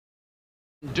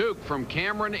Duke from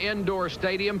Cameron Indoor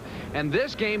Stadium, and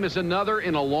this game is another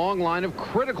in a long line of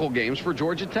critical games for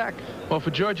Georgia Tech. Well, for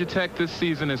Georgia Tech, this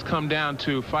season has come down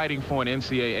to fighting for an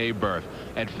NCAA berth.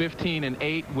 At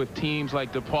 15-8, with teams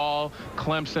like DePaul,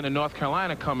 Clemson, and North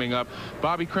Carolina coming up,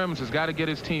 Bobby Crimmins has got to get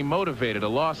his team motivated. A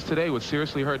loss today would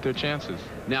seriously hurt their chances.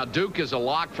 Now, Duke is a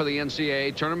lock for the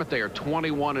NCAA tournament. They are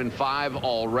 21-5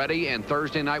 already, and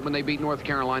Thursday night when they beat North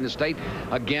Carolina State,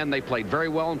 again, they played very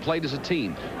well and played as a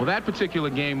team. Well, that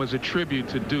particular game was a tribute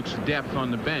to Duke's depth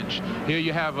on the bench. Here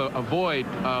you have a void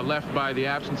left by the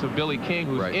absence of Billy King,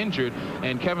 who's injured,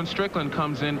 and Kevin Strickland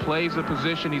comes in, plays a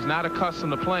position he's not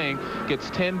accustomed to playing, gets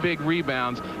 10 big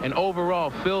rebounds, and overall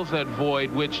fills that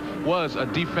void, which was a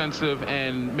defensive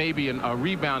and maybe a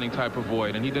rebounding type of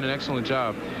void, and he did an excellent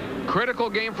job. Critical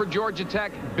game for Georgia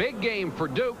Tech, big game for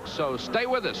Duke, so stay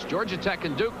with us. Georgia Tech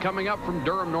and Duke coming up from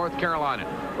Durham, North Carolina.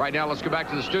 Right now, let's go back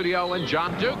to the studio and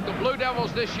John. Duke, the Blue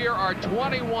Devils this year are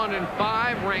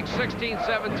 21-5, ranked 16th,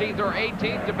 17th, or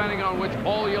 18th, depending on which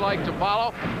poll you like to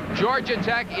follow. Georgia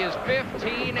Tech is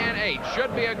 15-8.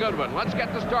 Should be a good one. Let's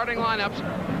get the starting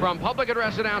lineups from public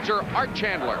address announcer Art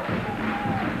Chandler.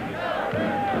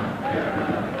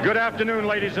 Good afternoon,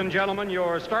 ladies and gentlemen.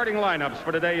 Your starting lineups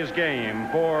for today's game.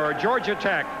 For Georgia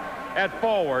Tech, at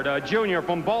forward, a junior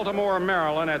from Baltimore,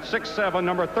 Maryland, at 6'7",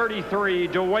 number 33,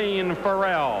 Dwayne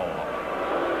Farrell.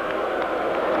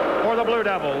 For the Blue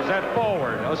Devils, at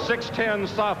forward, a 6'10"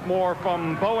 sophomore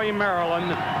from Bowie, Maryland,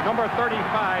 number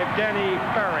 35, Danny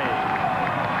Ferry.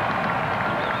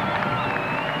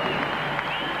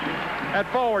 At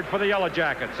forward for the Yellow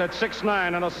Jackets, at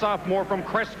 6'9", and a sophomore from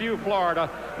Crestview, Florida,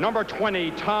 number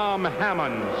 20, Tom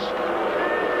Hammonds.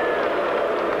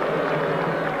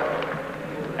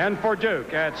 And for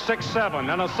Duke, at 6'7",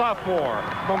 and a sophomore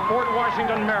from Fort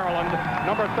Washington, Maryland,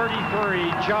 number 33,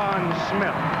 John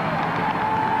Smith.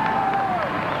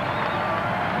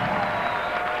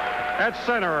 At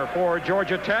center for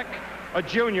Georgia Tech, a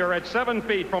junior at 7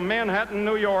 feet from Manhattan,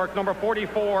 New York, number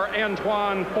 44,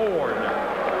 Antoine Ford.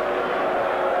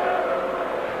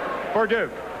 For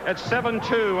Duke, at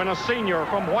 7'2", and a senior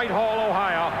from Whitehall,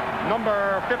 Ohio,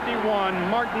 number 51,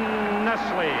 Martin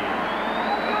Nestle.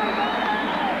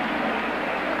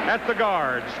 At the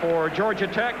guards for Georgia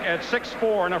Tech, at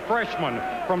 6'4", and a freshman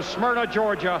from Smyrna,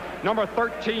 Georgia, number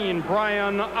 13,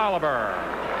 Brian Oliver.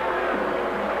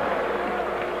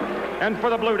 And for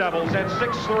the Blue Devils, at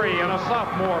 6'3", and a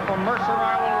sophomore from Mercer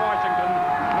Island, Washington,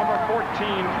 number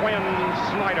 14, Quinn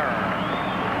Snyder.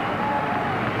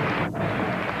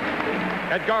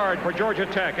 At guard for Georgia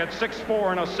Tech, at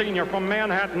 6'4", and a senior from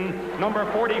Manhattan, number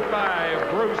 45,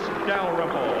 Bruce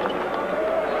Dalrymple.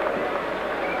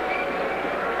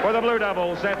 For the Blue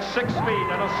Devils, at 6 feet,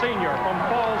 and a senior from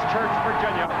Falls Church,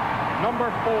 Virginia,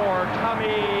 number 4,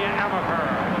 Tommy Amaker.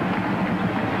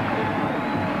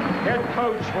 Head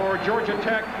coach for Georgia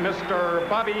Tech, Mr.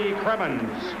 Bobby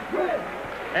Crimmins.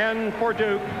 And for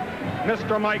Duke,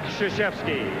 Mr. Mike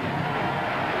Krzyzewski.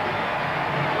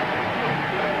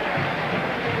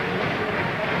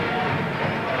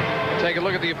 Take a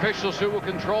look at the officials who will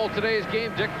control today's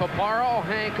game. Dick Paparo,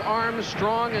 Hank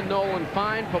Armstrong, and Nolan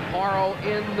Fine. Paparo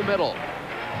in the middle.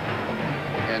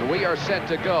 And we are set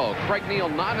to go. Craig Neal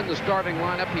not in the starting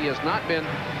lineup. He has not been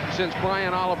since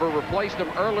Brian Oliver replaced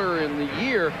him earlier in the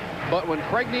year. But when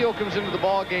Craig Neal comes into the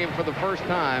ball game for the first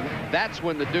time, that's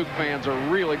when the Duke fans are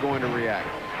really going to react.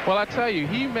 Well, I tell you,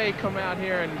 he may come out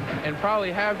here and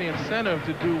probably have the incentive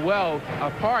to do well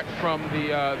apart from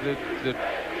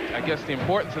I guess, the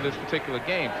importance of this particular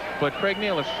game. But Craig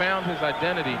Neal has found his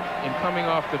identity in coming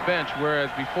off the bench,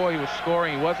 whereas before he was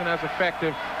scoring, he wasn't as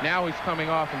effective. Now he's coming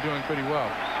off and doing pretty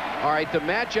well. All right, the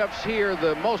matchups here,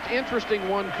 the most interesting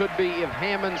one could be if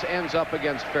Hammonds ends up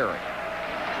against Ferry.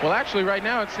 Well, actually, right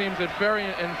now it seems that Ferry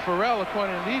and Farrell,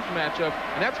 according to these matchups,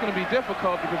 and that's going to be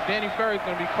difficult because Danny Ferry is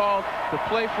going to be called to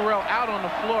play Farrell out on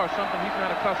the floor, something he's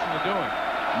not accustomed to doing.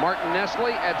 Martin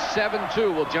Nestle at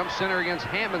 7'2" will jump center against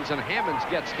Hammonds, and Hammonds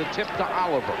gets the tip to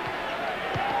Oliver.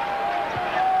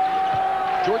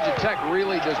 Georgia Tech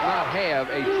really does not have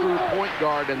a true point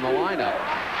guard in the lineup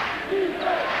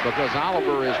because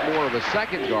Oliver is more of a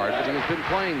second guard, but he has been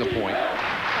playing the point.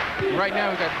 Right now,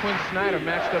 we've got Quinn Snyder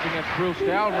matched up against Bruce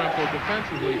Dalrymple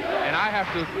defensively, and I have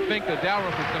to think that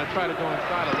Dalrymple's going to try to go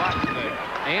inside a lot today.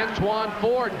 Antoine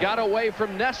Ford got away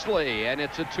from Nestle, and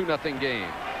it's a 2-0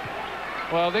 game.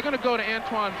 Well, they're going to go to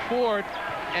Antoine Ford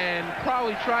and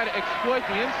probably try to exploit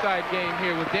the inside game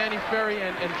here with Danny Ferry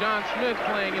and John Smith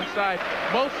playing inside.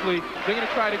 Mostly, they're going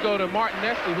to try to go to Martin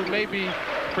Nestle, who may be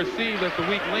perceived as the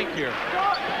weak link here.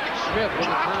 Smith with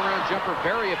a turnaround jumper,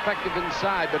 very effective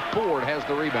inside, but Ford has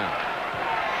the rebound.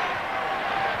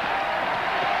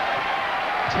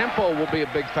 tempo will be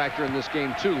a big factor in this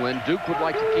game, too, Lynn. Duke would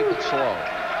like to keep it slow.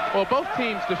 Well, both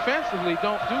teams defensively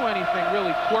don't do anything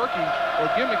really quirky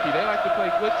or gimmicky. They like to play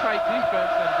good, tight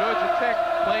defense, and Georgia Tech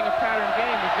playing a pattern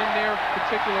game is in their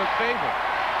particular favor.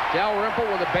 Dalrymple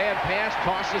with a bad pass,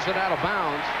 tosses it out of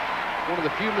bounds. One of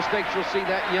the few mistakes you'll see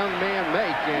that young man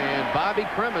make. And Bobby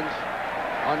Cremens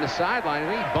on the sideline,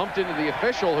 and he bumped into the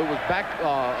official who was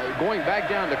going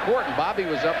back down to court, and Bobby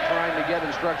was up trying to get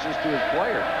instructions to his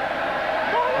player.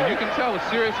 And you can tell the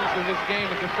seriousness of this game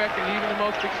is affecting even the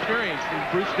most experienced. And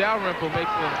Bruce Dalrymple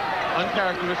makes an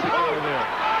uncharacteristic error there.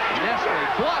 Nestle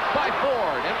blocked by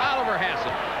Ford, and Oliver has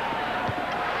it.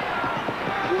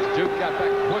 Duke got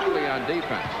back quickly on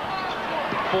defense.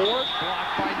 Ford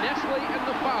blocked by Nestle, and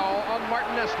the foul on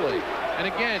Martin Nestle. And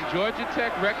again, Georgia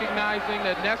Tech recognizing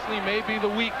that Nestle may be the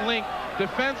weak link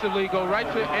defensively, go right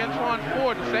to Antoine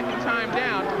Ford the second time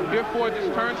down. Here Ford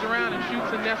just turns around and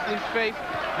shoots in Nestle's face.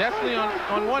 Nestle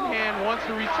on one hand wants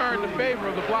to return the favor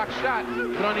of the block shot,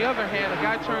 but on the other hand, a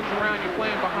guy turns around, you're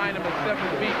playing behind him at 7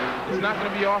 feet. It's not going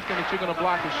to be often that you're going to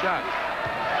block his shot.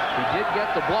 He did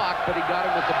get the block, but he got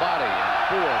him with the body. And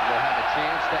Ford will have a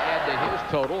chance to add to his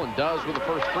total, and does with the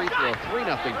first free throw.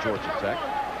 3-0 Georgia Tech.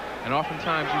 And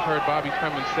oftentimes you've heard Bobby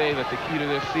Cremens say that the key to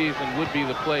this season would be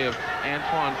the play of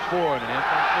Antoine Ford. And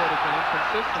Antoine Ford has been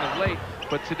inconsistent of late.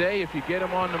 But today, if you get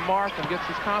him on the mark and gets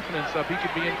his confidence up, he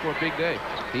could be in for a big day.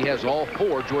 He has all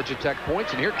 4 Georgia Tech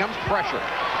points, and here comes pressure.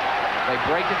 They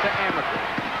break it to Amaker.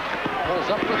 Pulls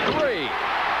up for 3.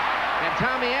 And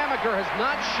Tommy Amaker has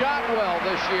not shot well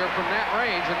this year from that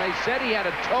range, and they said he had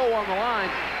a toe on the line,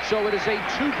 so it is a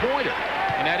 2-pointer.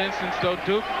 In that instance, though,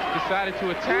 Duke decided to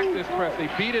attack this press. They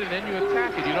beat it, and then you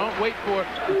attack it. You don't wait for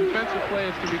the defensive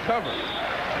players to recover.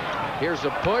 Here's a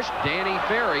push. Danny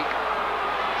Ferry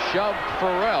shoved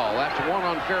Farrell. That's 1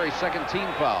 on Ferry's second team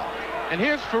foul. And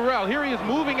here's Farrell. Here he is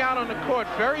moving out on the court.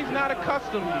 Ferry's not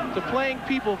accustomed to playing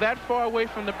people that far away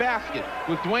from the basket.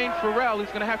 With Dwayne Farrell,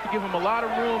 he's going to have to give him a lot of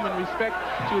room and respect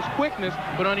to his quickness.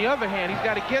 But on the other hand, he's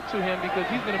got to get to him because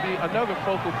he's going to be another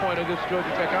focal point of this Georgia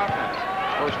Tech offense.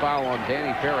 First foul on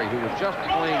Danny Ferry, who was just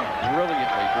playing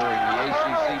brilliantly during the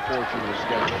ACC portion of the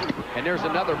schedule. And there's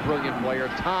another brilliant player,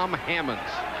 Tom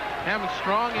Hammonds. Hammond's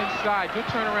strong inside, good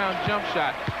turnaround jump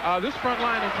shot. This front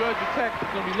line of Georgia Tech is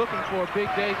going to be looking for a big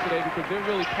day today because they're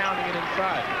really pounding it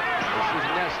inside. This is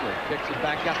Nestle, kicks it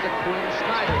back up to Quinn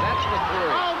Snyder. That's the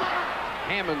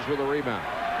 3. Hammonds with a rebound.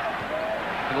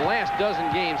 In the last dozen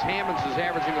games, Hammonds is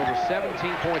averaging over 17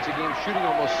 points a game, shooting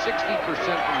almost 60%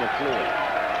 from the floor.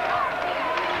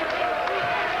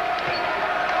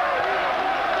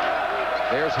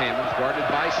 There's Hammonds, guarded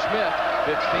by Smith,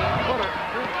 15-footer.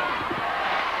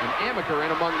 And Amaker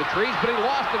in among the trees, but he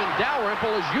lost it, and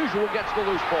Dalrymple, as usual, gets the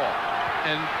loose ball.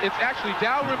 And it's actually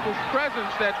Dalrymple's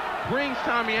presence that brings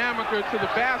Tommy Amaker to the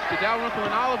basket. Dalrymple and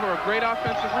Oliver are great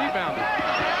offensive rebounders.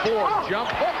 Ford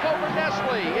jump hook over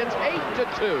Nestle. It's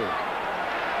 8-2.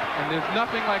 And there's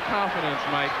nothing like confidence,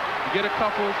 Mike. You get a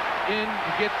couple in,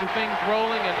 you get the things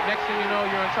rolling, and next thing you know,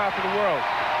 you're on top of the world.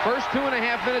 First 2.5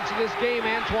 minutes of this game,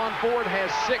 Antoine Ford has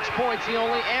 6 points. He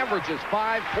only averages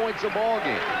 5 points a ball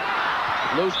game.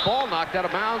 Loose ball knocked out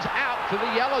of bounds, out to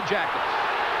the Yellow Jackets.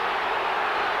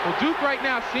 Well, Duke right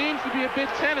now seems to be a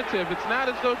bit tentative. It's not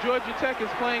as though Georgia Tech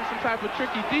is playing some type of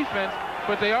tricky defense,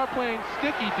 but they are playing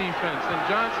sticky defense. And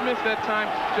John Smith that time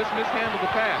just mishandled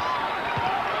the pass.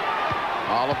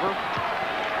 Oliver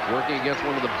working against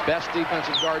one of the best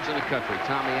defensive guards in the country,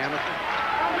 Tommy Amaker.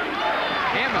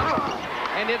 Hammond.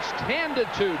 And it's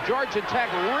 10-2. Georgia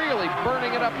Tech really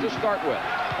burning it up to start with.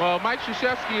 Well, Mike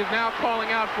Krzyzewski is now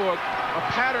calling out for a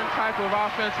pattern type of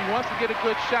offense. He wants to get a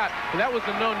good shot, but that was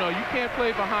a no-no. You can't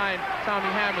play behind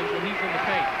Tommy Hammonds when he's in the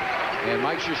paint. And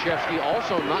Mike Krzyzewski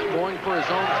also not going for his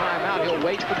own timeout. He'll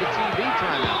wait for the TV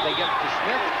timeout. They get it to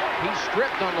Smith. He's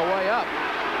stripped on the way up.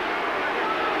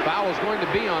 Foul is going to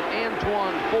be on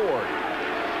Antoine Ford.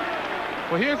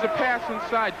 Well, here's a pass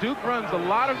inside. Duke runs a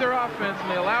lot of their offense,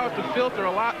 and they allow it to filter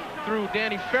a lot through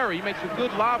Danny Ferry. He makes a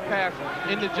good lob pass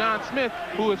into John Smith,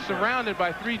 who is surrounded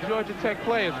by 3 Georgia Tech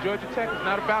players. Georgia Tech is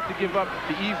not about to give up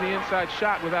the easy inside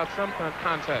shot without some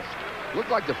contest.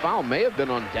 Looked like the foul may have been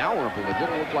on Dalrymple. It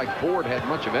didn't look like Ford had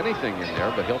much of anything in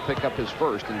there, but he'll pick up his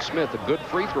first. And Smith, a good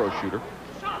free throw shooter,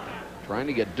 trying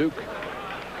to get Duke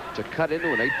to cut into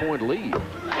an 8-point lead.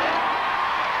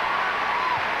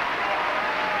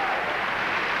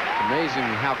 Amazing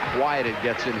how quiet it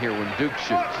gets in here when Duke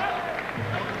shoots.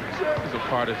 It's a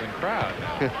partisan crowd.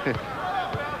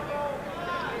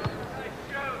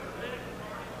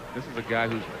 This is a guy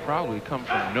who's probably come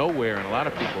from nowhere in a lot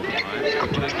of people's minds. He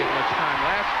didn't get much time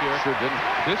last year. Sure didn't.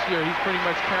 This year, he's pretty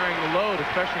much carrying the load,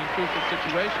 especially in crucial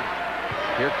situations.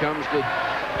 Here comes the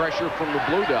pressure from the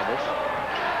Blue Devils.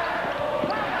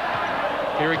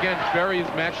 Here again, Ferry is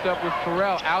matched up with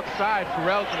Farrell. Outside,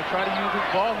 Farrell's going to try to use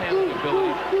his ball handling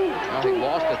ability. Well, he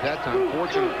lost at that time.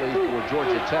 Fortunately for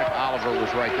Georgia Tech, Oliver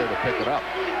was right there to pick it up.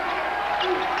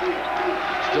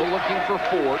 Still looking for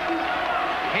Ford.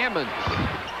 Hammonds.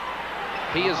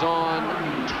 He is on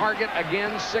target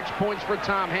again. 6 points for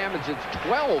Tom Hammonds. It's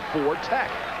 12 for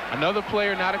Tech. Another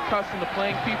player not accustomed to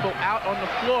playing people out on the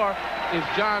floor is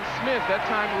John Smith. That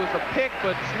time it was a pick,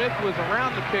 but Smith was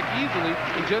around the pick easily.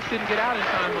 He just didn't get out in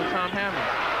time with Tom Hammonds.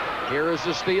 Here is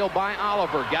the steal by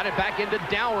Oliver. Got it back into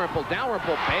Dalrymple.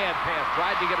 Dalrymple, bad pass.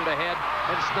 Tried to get it ahead,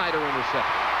 and Snyder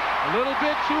intercepted. A little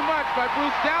bit too much by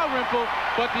Bruce Dalrymple,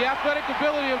 but the athletic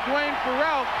ability of Dwayne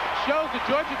Farrell shows that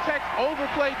Georgia Tech's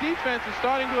overplay defense is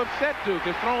starting to upset Duke.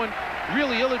 They're throwing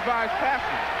really ill-advised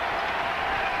passes.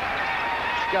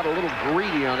 Got a little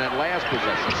greedy on that last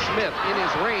possession. Smith in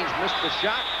his range, missed the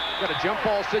shot. Got a jump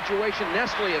ball situation.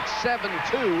 Nestle at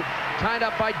 7-2, tied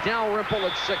up by Dalrymple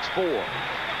at 6-4.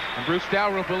 And Bruce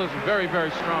Dalrymple is a very,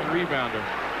 very strong rebounder.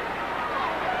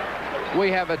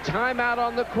 We have a timeout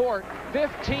on the court.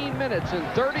 15 minutes and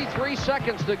 33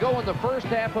 seconds to go in the first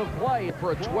half of play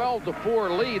for a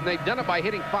 12-4 lead. And they've done it by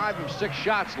hitting 5 of 6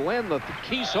 shots. Len, the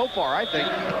key so far, I think.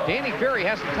 Danny Ferry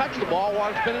hasn't touched the ball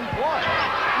while it's been in play.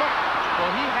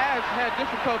 Well, he has had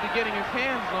difficulty getting his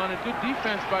hands on it. Good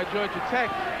defense by Georgia Tech.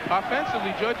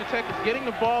 Offensively, Georgia Tech is getting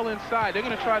the ball inside. They're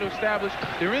going to try to establish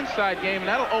their inside game, and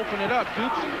that'll open it up.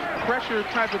 Duke's pressure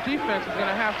type of defense is going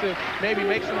to have to maybe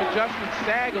make some adjustments,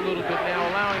 sag a little bit now,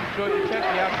 allowing Georgia Tech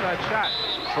the outside shot.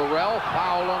 Farrell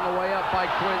foul on the way up by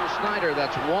Quinn Snyder.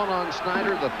 That's 1 on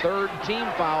Snyder, the 3rd team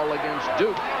foul against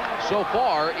Duke. So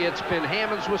far, it's been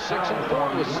Hammonds with 6 and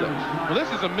Ford with 6. Well, this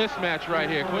is a mismatch right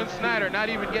here. Quinn Snyder not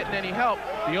even getting any help.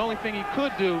 The only thing he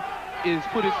could do is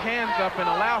put his hands up and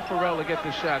allow Farrell to get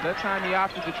the shot. That time he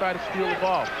opted to try to steal the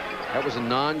ball. That was a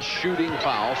non-shooting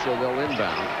foul, so they'll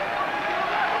inbound.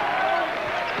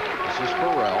 This is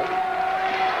Farrell.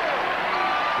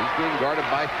 He's being guarded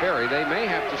by Ferry. They may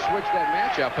have to switch that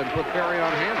matchup and put Ferry on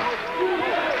Hammonds.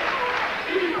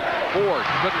 Ford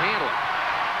couldn't handle it.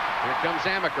 Here comes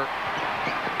Amaker,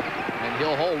 and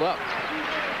he'll hold up.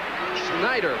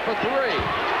 Snyder for 3.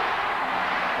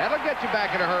 That'll get you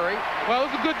back in a hurry. Well, it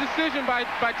was a good decision by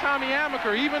Tommy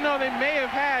Amaker. Even though they may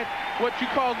have had what you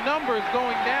call numbers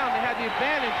going down, they had the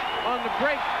advantage on the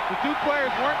break. The Duke players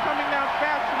weren't coming down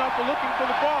fast enough or looking for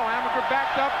the ball. Amaker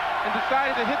backed up and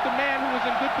decided to hit the man who was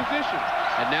in good position.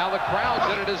 And now the crowd's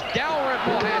in it as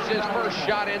Dalrymple has his first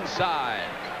shot inside.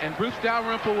 And Bruce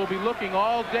Dalrymple will be looking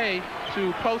all day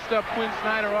to post up Quinn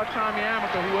Snyder or Tommy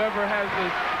Amaker, whoever has the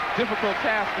difficult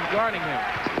task of guarding him.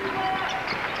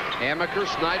 Amaker,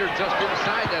 Snyder just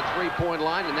inside that 3-point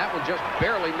line, and that one just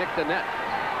barely nicked the net.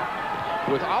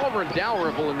 With Oliver and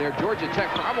Dalrymple in there, Georgia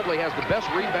Tech probably has the best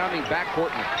rebounding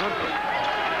backcourt in the country.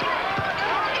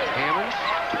 Hammonds.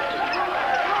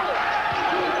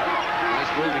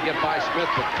 Nice move to get by Smith,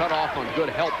 but cut off on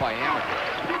good help by Amaker.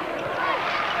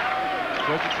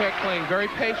 Georgia Tech playing very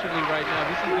patiently right now.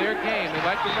 This is their game. They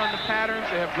like to run the patterns.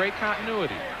 They have great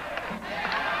continuity.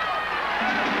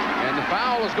 And the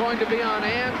foul is going to be on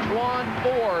Antoine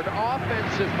Ford.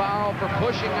 Offensive foul for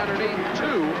pushing underneath 2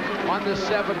 on the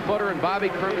 7-footer. And Bobby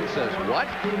Kerman says, what?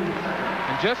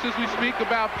 And just as we speak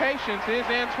about patience, here's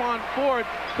Antoine Ford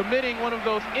committing one of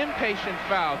those impatient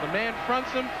fouls. The man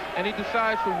fronts him, and he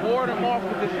decides to ward him off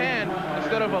with his hand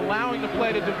instead of allowing the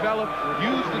play to develop,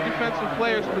 use the defensive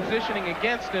player's positioning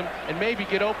against him, and maybe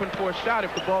get open for a shot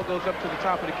if the ball goes up to the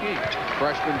top of the key.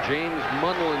 Freshman James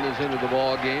Munlin is into the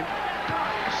ball game.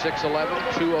 6'11",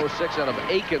 206 out of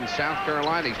Aiken, South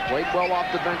Carolina. He's played well off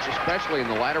the bench, especially in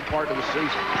the latter part of the season.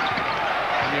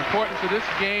 And the importance of this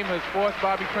game has forced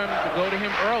Bobby Kremen to go to him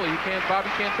early.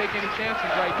 Bobby can't take any chances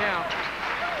right now.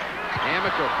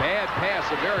 Amaker, bad pass,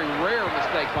 a very rare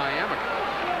mistake by Amaker.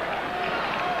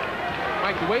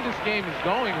 Mike, the way this game is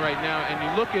going right now, and you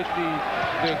look at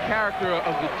the character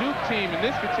of the Duke team in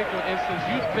this particular instance,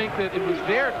 you'd think that it was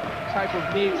their type of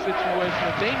need situation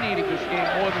that they needed this game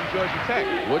more than Georgia Tech.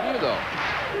 Wouldn't you, though?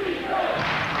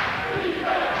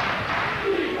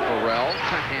 Farrell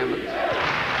to Hammonds.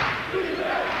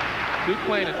 Duke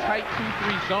playing a tight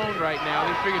 2-3 zone right now.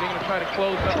 They figure they're going to try to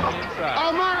close up on the inside.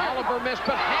 Oliver missed,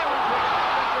 but Hammonds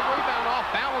with the rebound off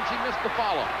balance. He missed the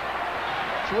follow.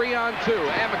 3-on-2.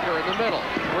 Amaker in the middle.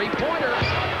 3-pointer.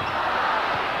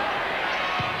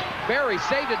 Barry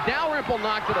saved it. Dalrymple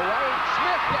knocked it away.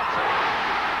 Smith gets it.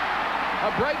 A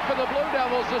break for the Blue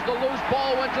Devils as the loose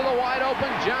ball went to the wide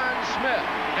open John Smith.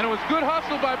 And it was good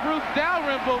hustle by Bruce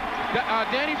Dalrymple.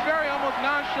 Danny Ferry almost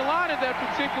nonchalant in that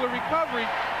particular recovery,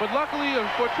 but luckily a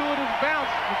fortuitous bounce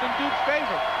was in Duke's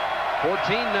favor.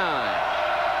 14-9.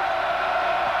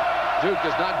 Duke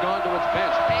has not gone to its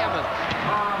bench. Hammonds,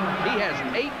 he has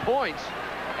 8 points,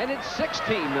 and it's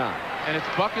 16-9. And it's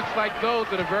buckets like those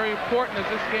that are very important as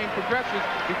this game progresses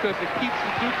because it keeps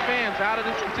the Duke fans out of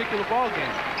this particular ball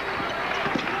game.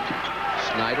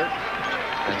 Snyder,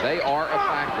 and they are a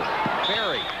factor.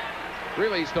 Ferry,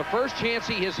 really, it's the first chance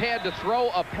he has had to throw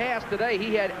a pass today.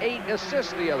 He had 8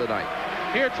 assists the other night.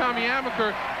 Here, Tommy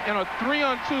Amaker, in a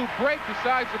 3-on-2 break,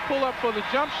 decides to pull up for the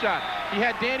jump shot. He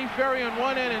had Danny Ferry on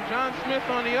one end and John Smith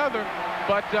on the other,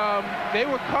 but they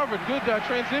were covered. Good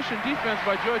transition defense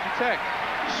by Georgia Tech.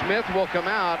 Smith will come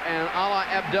out, and Ala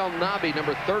Abdel Nabi,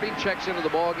 number 30, checks into the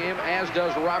ball game, as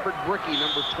does Robert Brickey,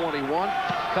 number 21.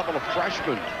 A couple of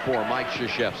freshmen for Mike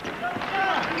Krzyzewski.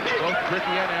 Both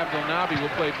Brickey and Abdel Nabi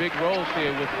will play big roles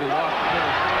here with the loss of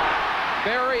Middle.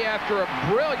 Ferry, after a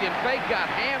brilliant fake, got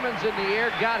Hammonds in the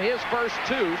air, got his first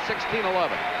 2,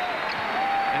 16-11.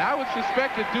 And I would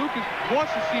suspect that Duke wants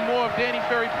to see more of Danny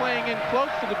Ferry playing in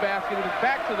close to the basket, with his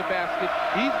back to the basket.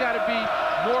 He's got to be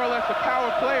more or less a power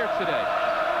player today.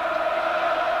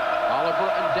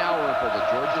 Oliver and Dalrymple, the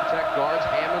Georgia Tech guards.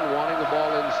 Hammond wanting the ball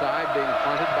inside, being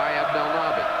fronted by Abdel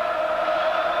Nabi.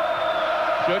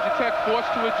 Georgia Tech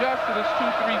forced to adjust to this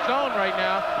 2-3 zone right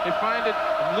now. They find it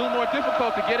a little more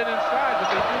difficult to get it inside, but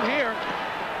they do here.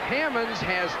 Hammonds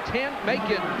has 10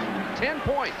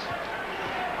 points,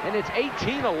 and it's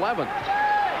 18-11.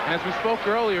 And as we spoke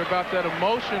earlier about that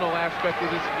emotional aspect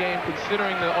of this game,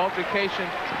 considering the altercation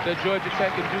that Georgia Tech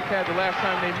and Duke had the last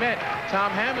time they met, Tom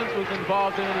Hammonds was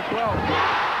involved in it as well.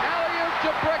 Alley-oop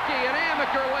to Brickey, and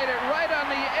Amaker laid it right on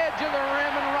the edge of the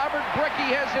rim, and Robert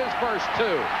Brickey has his first 2.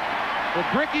 Well,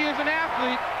 Brickey is an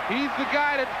athlete. He's the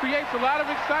guy that creates a lot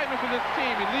of excitement for this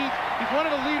team. He's one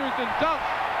of the leaders in dunks,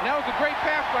 and that was a great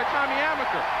pass by Tommy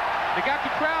Amaker. They got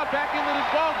the crowd back into this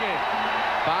ball game.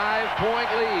 5-point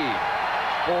lead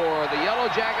for the Yellow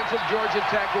Jackets of Georgia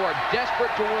Tech, who are desperate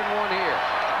to win one here.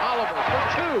 Oliver for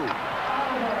 2.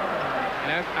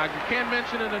 And I can't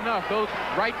mention it enough. Those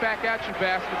right back at you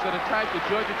baskets are the type that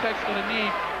Georgia Tech's going to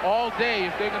need all day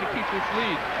if they're going to keep this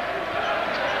lead.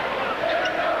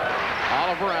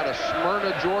 Oliver out of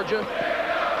Smyrna, Georgia.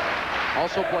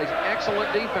 Also plays excellent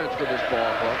defense for this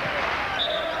ball club.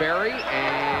 Ferry,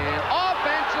 and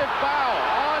offensive foul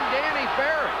on Danny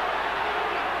Ferry.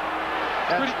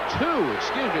 That's 2,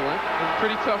 excuse me, Lynn. It was a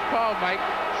pretty tough call, Mike.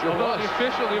 Sure was. The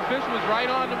official was right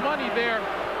on the money there.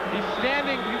 He's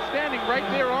standing right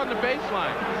there on the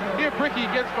baseline. Here, Brickey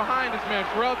gets behind his man.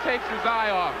 Farrell takes his eye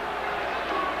off.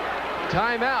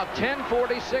 Timeout,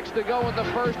 10:46 to go in the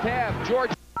first half.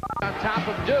 Georgia on top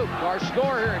of Duke. Our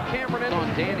score here at Cameron on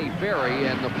Danny Ferry,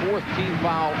 and the 4th team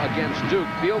foul against Duke.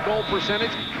 Field goal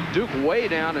percentage, Duke way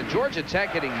down, and Georgia Tech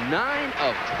hitting 9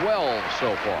 of 12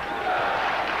 so far.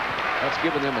 That's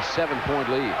given them a 7-point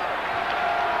lead.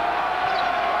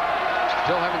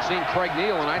 Still haven't seen Craig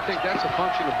Neal, and I think that's a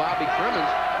function of Bobby Crimmins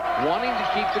wanting to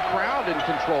keep the crowd in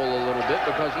control a little bit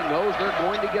because he knows they're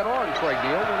going to get on Craig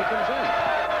Neal when he comes in.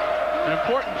 An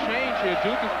important change here.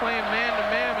 Duke is playing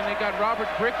man-to-man, and they got Robert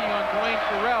Brickey on Dwayne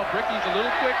Farrell. Brickey's a little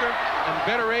quicker and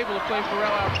better able to play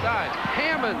Farrell outside.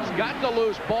 Hammonds got the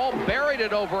loose ball, buried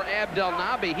it over Abdel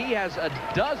Nabi. He has a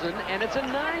dozen, and it's a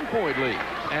 9-point lead.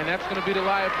 And that's going to be the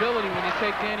liability when you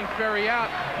take Danny Ferry out,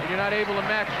 and you're not able to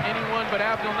match anyone but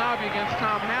Abdel Nabi against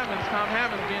Tom Hammonds. Tom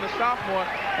Hammonds, being a sophomore,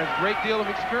 has a great deal of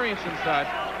experience inside.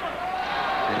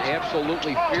 And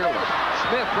absolutely fearless.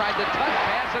 Smith tried to touch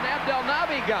pass, and Abdel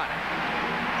Nabi got it.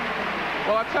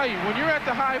 Well, I'll tell you, when you're at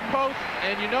the high post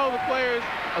and you know the player's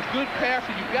a good passer,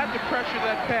 you've got to pressure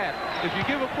that pass. If you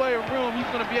give a player room, he's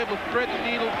going to be able to thread the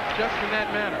needle just in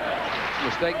that manner.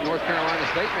 Mistake North Carolina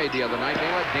State made the other night. They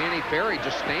let Danny Ferry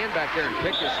just stand back there and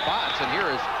pick his spots, and here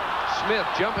is Smith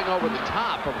jumping over the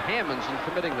top of Hammonds and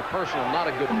committing the personal, not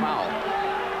a good foul.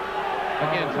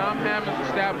 Again, Tom Hammonds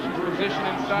establishes position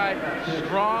inside,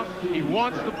 strong. He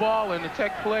wants the ball, and the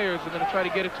Tech players are going to try to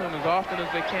get it to him as often as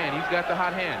they can. He's got the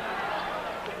hot hand.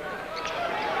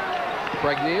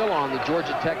 Craig Neal on the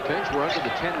Georgia Tech bench. We're under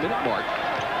the 10-minute mark.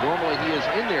 Normally he is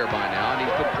in there by now, and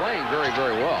he's been playing very,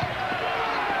 very well.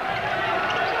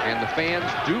 And the fans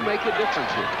do make a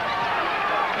difference here.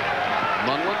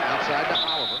 Munlin outside to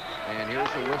Oliver, and here's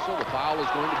the whistle. The foul is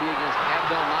going to be against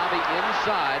Abdel Nabi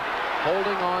inside,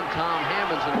 holding on Tom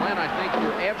Hammonds. And Len, I think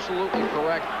you're absolutely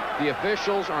correct. The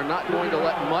officials are not going to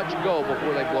let much go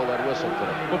before they blow that whistle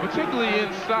today. Well, particularly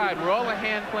inside, where all the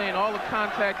hand play and all the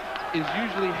contact is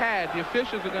usually had. The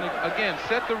officials are going to, again,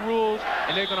 set the rules,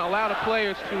 and they're going to allow the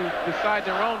players to decide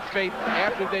their own fate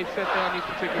after they've set down these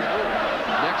particular rules.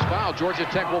 Next foul, Georgia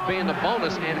Tech will be in the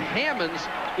bonus, and Hammonds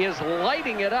is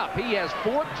lighting it up. He has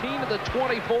 14 of the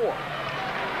 24.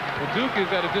 Well, Duke is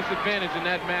at a disadvantage in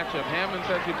that matchup. Hammonds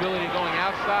has the ability of going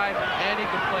outside, and he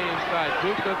can play inside.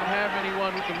 Duke doesn't have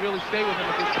anyone who can really stay with him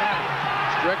at this time.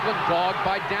 Strickland dogged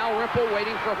by Dalrymple,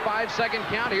 waiting for a 5-second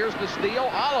count. Here's the steal.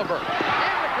 Oliver.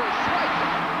 Amaker swipes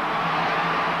it.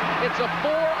 It's a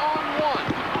 4-on-1.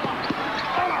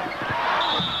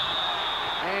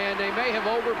 And they may have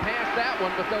overpassed that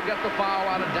one, but they'll get the foul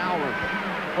out of Dalrymple.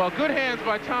 Well, good hands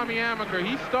by Tommy Amaker.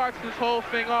 He starts this whole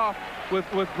thing off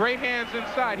with great hands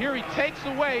inside. Here he takes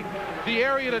away the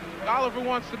area that Oliver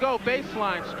wants to go,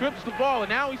 baseline, strips the ball, and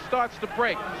now he starts to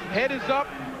break. Head is up.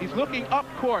 He's looking up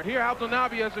court. Here,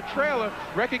 Abdelnaby as a trailer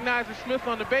recognizes Smith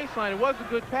on the baseline. It was a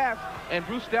good pass, and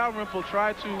Bruce Dalrymple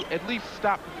tried to at least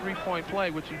stop the three-point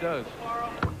play, which he does.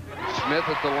 Smith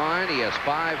at the line. He has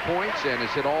 5 points and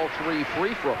has hit all three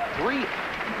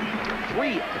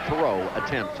throw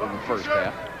attempts in the first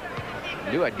half.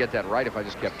 I knew I'd get that right if I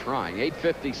just kept trying.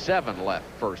 8:57 left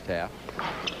first half.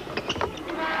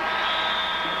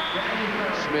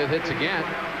 Smith hits again,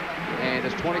 and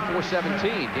it's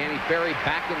 24-17. Danny Ferry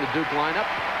back in the Duke lineup.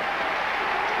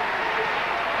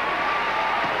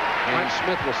 And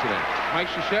Smith will sit in. Mike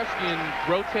Krzyzewski,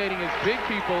 rotating his big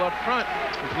people up front,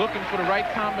 is looking for the right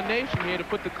combination here to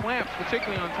put the clamps,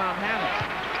 particularly on Tom Hammonds.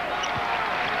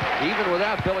 Even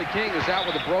without Billy King, who's out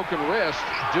with a broken wrist,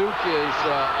 Duke is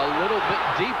a little bit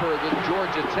deeper than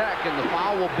Georgia Tech, and the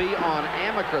foul will be on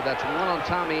Amaker. That's one on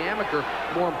Tommy Amaker.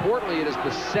 More importantly, it is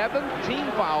the 7th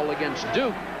team foul against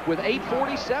Duke with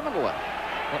 8:47 left.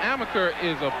 Well, Amaker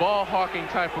is a ball-hawking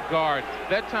type of guard.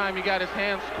 That time he got his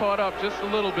hands caught up just a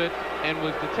little bit and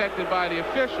was detected by the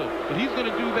official. But he's going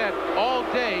to do that all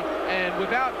day, and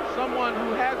without someone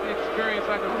who has the experience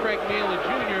like a Craig Naylor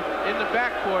Jr. in the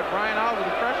backcourt, Brian Oliver,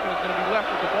 the freshman, is going to be left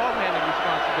with the ball-handling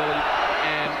responsibility.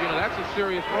 And, you know, that's a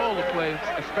serious role to play,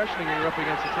 especially when you're up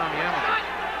against a Tommy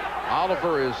Amaker.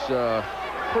 Oliver is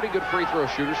pretty good free throw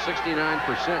shooter,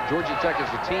 69%. Georgia Tech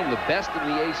is the team, the best in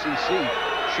the ACC,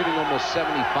 shooting almost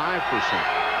 75%.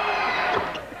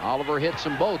 Oliver hits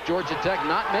them both. Georgia Tech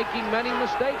not making many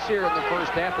mistakes here in the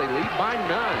first half. They lead by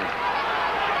 9.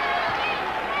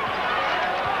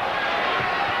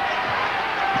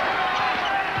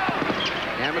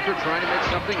 Amaker trying to make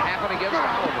something happen against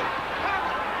Oliver.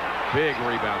 Big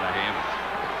rebound to Hammonds.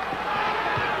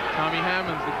 Tommy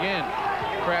Hammonds again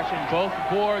crashing both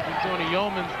boards and doing a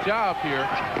yeoman's job here.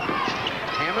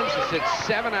 Hammonds has hit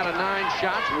 7 out of 9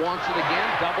 shots, wants it again,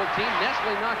 double team.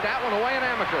 Nestle knocked that one away, and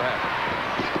Amaker has it.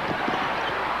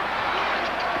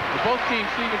 Both teams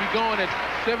seem to be going at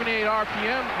 78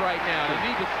 RPMs right now.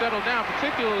 They need to settle down,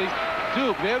 particularly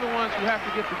Duke. They're the ones who have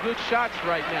to get the good shots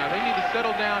right now. They need to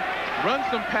settle down, run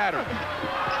some patterns.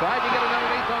 Tried to get it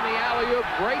underneath on the alley-oop.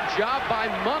 Great job by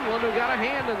Munlin, who got a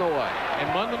hand in the way. And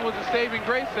Munlin was a saving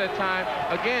grace that time.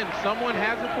 Again, someone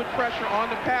has to put pressure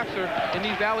on the passer in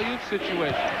these alley-oop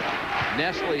situations.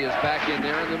 Nestle is back in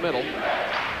there in the middle.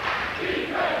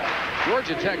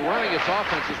 Georgia Tech running its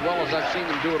offense as well as I've seen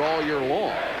them do it all year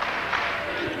long.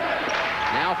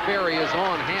 Now Ferry is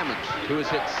on Hammonds, who has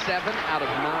hit 7 out of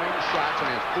 9 shots and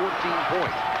has 14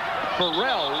 points.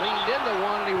 Farrell leaned into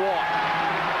one and he walked.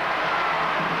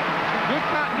 Good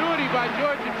continuity by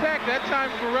Georgia Tech. That time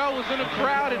Farrell was in a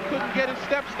crowd and couldn't get his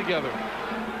steps together.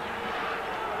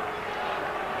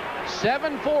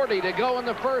 7:40 to go in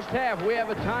the first half. We have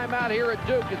a timeout here at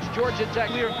Duke. It's Georgia Tech.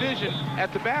 Clear vision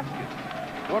at the basket.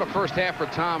 What a first half for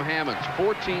Tom Hammonds.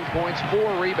 14 points,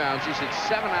 4 rebounds. He's hit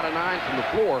 7 out of 9 from the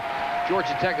floor.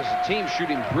 Georgia Tech is a team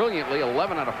shooting brilliantly,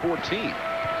 11 out of 14.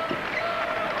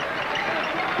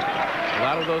 A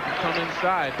lot of those have come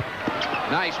inside.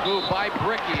 Nice move by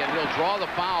Bricky, and he'll draw the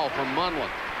foul from Munlin.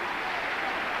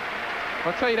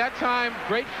 I'll tell you, that time,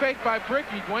 great fake by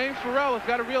Bricky. Dwayne Farrell has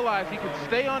got to realize he can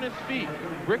stay on his feet.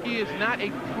 Bricky is not a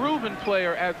proven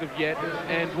player as of yet,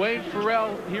 and Dwayne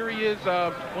Farrell, here he is,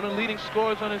 one of the leading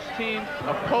scorers on his team,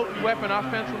 a potent weapon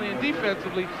offensively and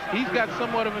defensively. He's got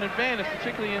somewhat of an advantage,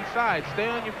 particularly inside. Stay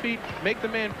on your feet, make the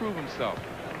man prove himself.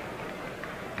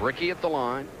 Bricky at the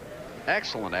line.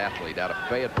 Excellent athlete out of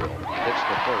Fayetteville. Hits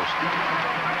the first.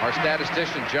 Our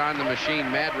statistician, John the Machine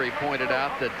Madry, pointed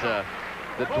out that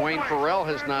Dwayne Farrell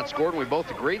has not scored, and we both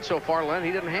agreed so far, Len,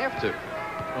 he didn't have to.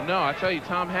 Well, no, I tell you,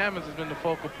 Tom Hammonds has been the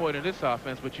focal point of this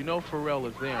offense, but you know Farrell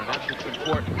is there, and that's what's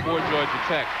important for Georgia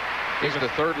Tech. He's the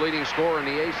 3rd leading scorer in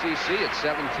the ACC at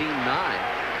 17-9.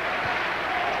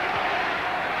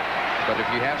 But if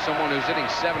you have someone who's hitting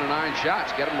 7 of 9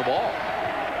 shots, get him the ball.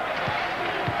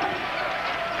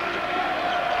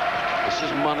 This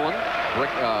is Munlin.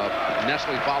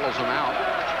 Nestle follows him out.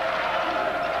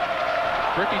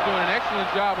 Brickey's doing an excellent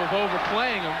job of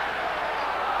overplaying him.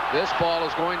 This ball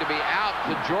is going to be out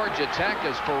to Georgia Tech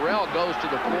as Farrell goes to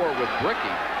the floor with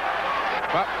Brickey.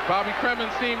 Bobby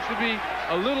Kremen seems to be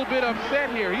a little bit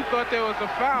upset here. He thought there was a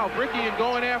foul. Brickey, in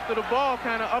going after the ball,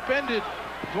 kind of upended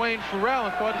Dwayne Farrell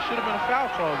and thought it should have been a foul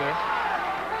call there.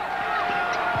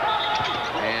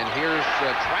 And here's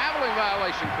a traveling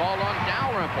violation called on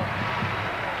Dalrymple.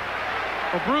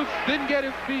 Well, Bruce didn't get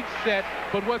his feet set,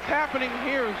 but what's happening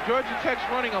here is Georgia Tech's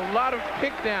running a lot of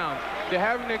pick downs. They're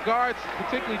having their guards,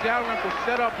 particularly Dalrymple,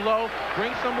 set up low,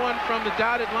 bring someone from the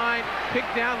dotted line, pick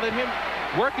down, let him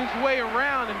work his way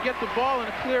around and get the ball in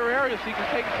a clear area so he can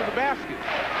take it to the basket.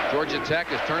 Georgia Tech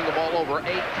has turned the ball over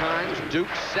 8 times,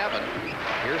 Duke 7.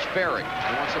 Here's Ferry.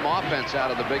 He wants some offense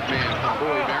out of the big man from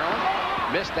Bowie, Maryland.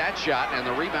 Missed that shot, and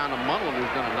the rebound of Munlin,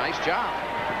 who's done a nice job.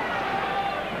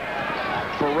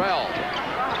 Farrell.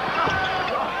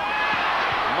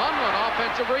 Munlin,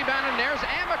 offensive rebound, and there's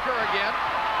Amaker again.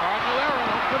 Cardinal error,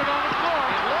 put it on the floor.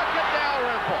 And look at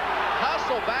Dalrymple.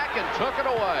 Hustle back and took it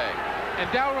away. And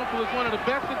Dalrymple is one of the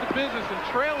best in the business in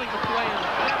trailing the play and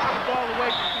snapping the ball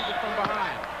away from people from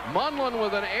behind. Munlin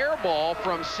with an air ball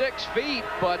from 6 feet,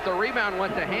 but the rebound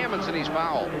went to Hammonds, and he's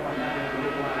fouled.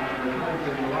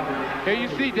 Here you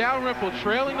see Dalrymple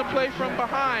trailing the play from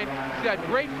behind. He's got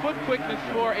great foot quickness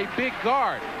for a big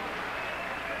guard.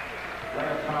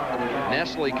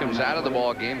 Nestle comes out of the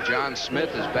ball game. John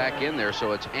Smith is back in there,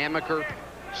 so it's Amaker,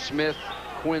 Smith,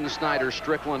 Quinn, Snyder,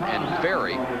 Strickland, and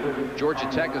Ferry. Georgia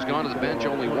Tech has gone to the bench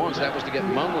only once. That was to get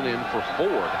Munlin in for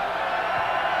Ford.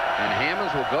 And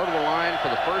Hammonds will go to the line for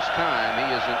the first time. He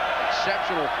is an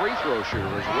exceptional free throw shooter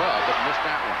as well, but missed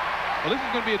that one. Well, this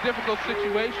is going to be a difficult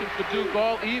situation for Duke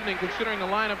all evening, considering the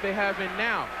lineup they have in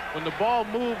now. When the ball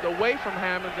moved away from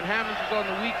Hammonds, and Hammonds was on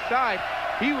the weak side,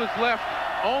 he was left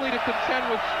only to contend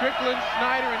with Strickland,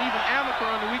 Snyder, and even Amaker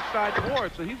on the weak side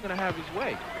board, so he's going to have his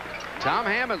way. Tom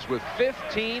Hammonds with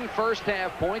 15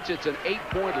 first-half points. It's an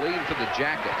 8-point lead for the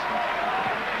Jackets.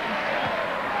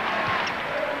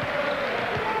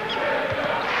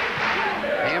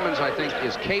 Hammonds, I think,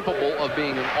 is capable of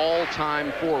being an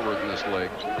all-time forward in this league.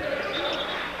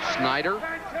 Snyder.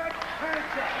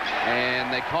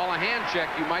 And they call a hand check.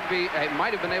 You might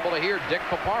have been able to hear Dick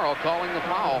Paparo calling the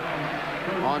foul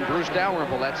on Bruce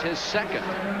Dalrymple. That's his second.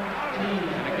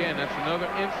 And again, that's another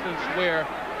instance where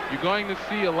you're going to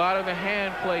see a lot of the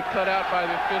hand play cut out by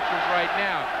the officials right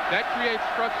now. That creates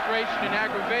frustration and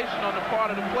aggravation on the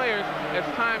part of the players as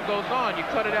time goes on. You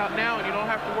cut it out now and you don't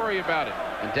have to worry about it.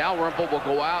 And Dalrymple will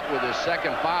go out with his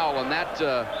second foul, and that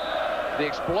the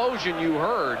explosion you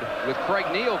heard with Craig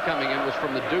Neal coming in was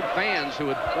from the Duke fans who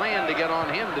had planned to get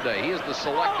on him today. He is the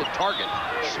selected target.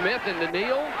 Smith into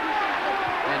Neal,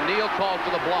 and Neal called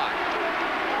for the block.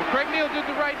 Well, Craig Neal did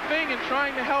the right thing in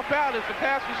trying to help out as the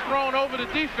pass was thrown over the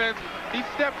defense. He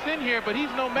steps in here, but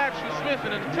he's no match for Smith.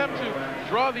 In an attempt to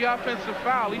draw the offensive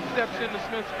foul, he steps into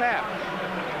Smith's path.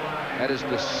 That is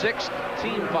the 6th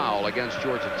team foul against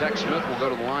Georgia Tech. Smith will go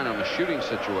to the line on a shooting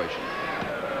situation.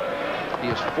 He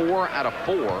is 4 out of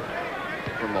 4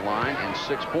 from the line and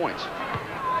 6 points.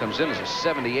 Comes in as a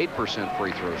 78%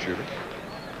 free throw shooter.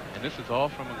 And this is all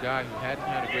from a guy who hadn't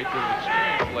had a great deal of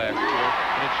experience last year.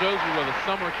 And it shows you what a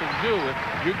summer can do.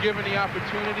 If you're given the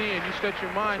opportunity and you set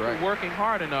your mind to working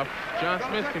hard enough, John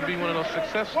Smith can be one of those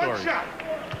success stories.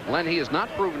 Len, he has not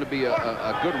proven to be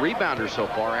a good rebounder so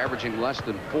far, averaging less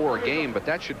than 4 a game, but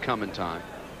that should come in time.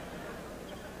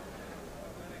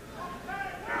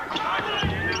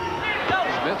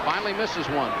 Smith finally misses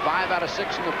one. 5 out of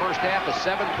 6 in the first half. A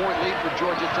 7-point lead for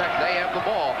Georgia Tech. They have the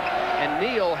ball. And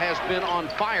Neal has been on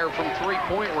fire from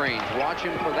 3-point range. Watch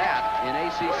him for that. In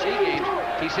ACC games,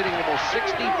 he's hitting almost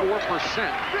 64%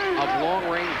 of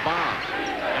long-range bombs.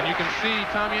 And you can see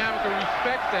Tommy Amaker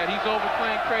respects that. He's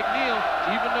overplaying Craig Neal,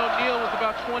 even though Neal was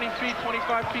about 20 feet,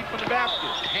 25 feet from the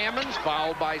basket. Hammonds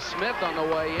fouled by Smith on the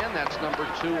way in. That's number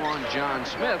 2 on John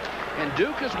Smith. And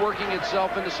Duke is working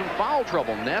itself into some foul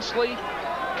trouble. Nestle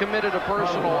committed a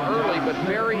personal early, but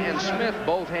Ferry and Smith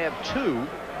both have 2.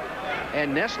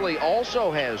 And Nestle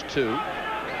also has 2.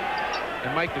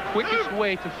 And Mike, the quickest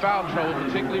way to foul trouble,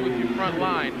 particularly with your front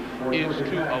line, is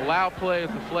to allow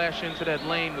players to flash into that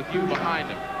lane with you behind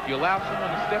them. If you allow someone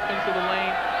to step into the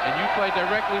lane and you play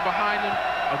directly behind them,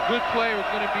 a good player is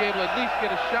going to be able to at least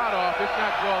get a shot off, if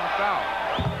not draw the foul.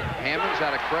 Hammonds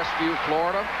out of Crestview,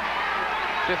 Florida.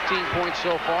 15 points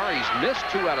so far. He's missed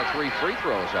 2 out of 3 free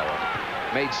throws, however.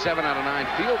 Made 7 out of 9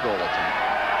 field goal attempts.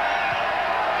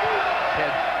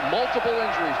 Had multiple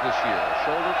injuries this year. A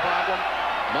shoulder problem,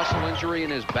 muscle injury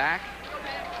in his back.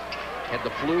 Had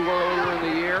the flu earlier in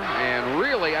the year, and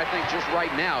really, I think just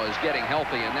right now is getting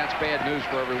healthy, and that's bad news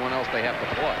for everyone else they have to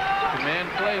play. The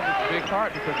man plays with a big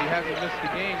heart because he hasn't missed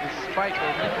the game despite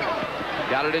those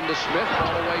injuries. Got it into Smith,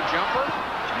 all-the-way jumper.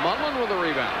 Munlin with a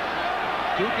rebound.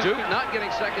 Duke not getting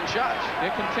second shots.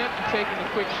 They're content with taking the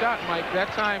quick shot, Mike.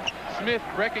 That time, Smith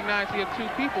recognized he had 2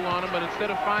 people on him, but instead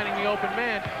of finding the open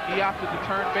man, he opted to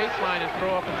turn baseline and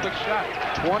throw up a quick shot.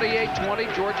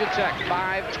 28-20, Georgia Tech,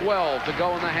 5:12 to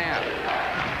go in the half.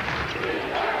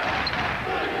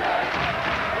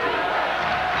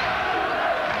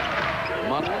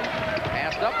 Munlin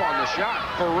passed up on the shot.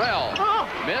 Farrell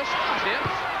missed,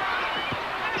 tips.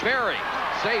 Berry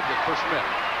saved it for Smith.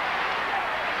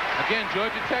 Again,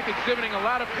 Georgia Tech exhibiting a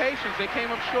lot of patience. They came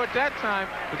up short that time,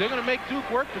 but they're going to make Duke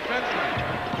work defensively.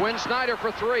 Quinn Snyder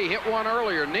for 3, hit one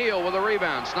earlier. Neal with a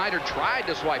rebound. Snyder tried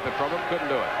to swipe it from him, couldn't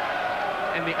do it.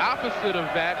 And the opposite of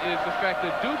that is the fact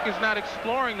that Duke is not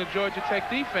exploring the Georgia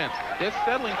Tech defense. They're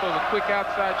settling for the quick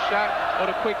outside shot or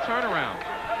the quick turnaround.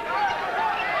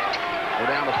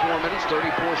 We're down to 4 minutes,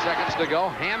 34 seconds to go.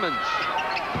 Hammonds.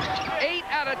 8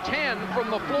 out of 10 from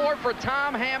the floor for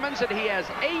Tom Hammonds, and he has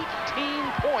 18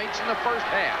 points in the first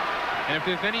half. And if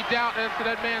there's any doubt as to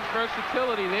that man's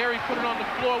versatility, there he put it on the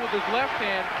floor with his left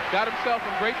hand, got himself in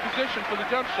great position for the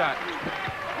jump shot.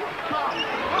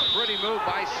 Pretty move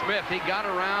by Smith. He got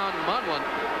around Munlin,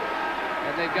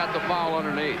 and they've got the foul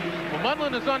underneath. Well,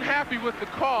 Munlin is unhappy with the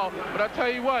call, but I'll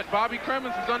tell you what, Bobby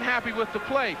Cremins is unhappy with the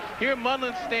play. Here,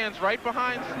 Munlin stands right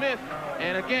behind Smith,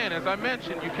 and again, as I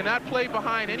mentioned, you cannot play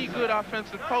behind any good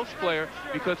offensive post player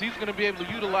because he's going to be able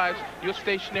to utilize your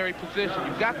stationary position.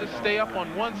 You've got to stay up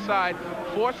on one side,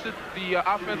 force the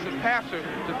offensive passer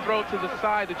to throw to the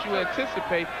side that you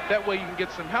anticipate. That way you can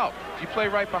get some help. If you play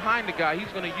right behind the guy,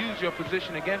 he's going to use your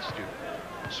position against you.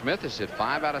 Smith has hit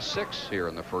 5 out of 6 here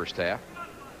in the first half.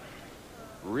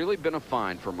 Really been a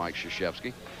find for Mike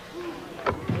Krzyzewski.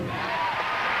 Did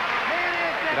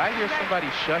I hear somebody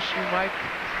shush you, Mike?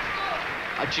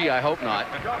 Gee, I hope not.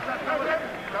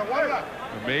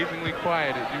 Amazingly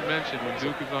quiet, as you mentioned, when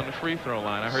Duke is on the free throw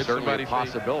line. I heard Certainly somebody a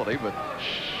possibility, but all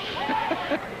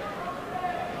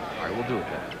right, we'll do it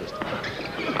then this time.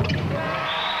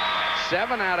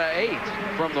 7 out of 8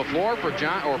 from the floor for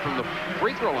John, or from the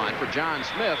free throw line for John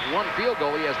Smith. 1 field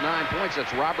goal. He has 9 points.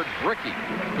 That's Robert Brickey,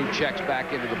 who checks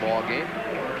back into the ball game.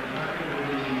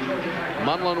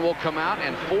 Munlin will come out,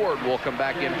 and Ford will come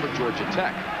back in for Georgia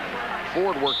Tech.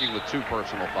 Ford working with 2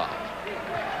 personal fouls.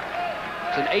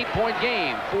 It's an 8-point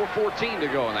game. 4:14 to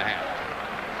go in the half.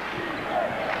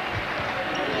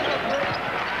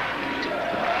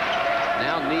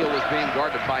 Now Neal is being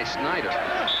guarded by Snyder.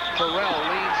 Farrell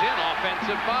leans in,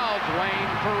 offensive foul,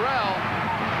 Dwayne Farrell.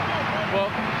 Well,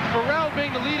 Farrell,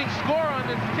 being the leading scorer on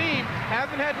this team,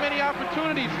 hasn't had many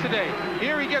opportunities today.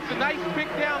 Here he gets a nice pick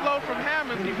down low from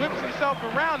Hammonds. He whips himself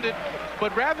around it,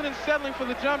 but rather than settling for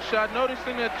the jump shot,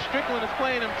 noticing that Strickland is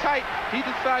playing him tight, he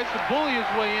decides to bully his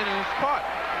way in and is caught.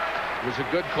 It was a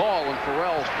good call on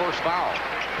Farrell's first foul.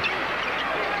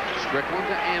 Strickland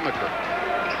to Amaker.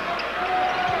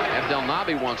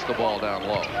 Abdelnaby wants the ball down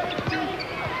low.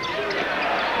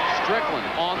 Strickland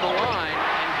on the line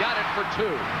and got it for 2.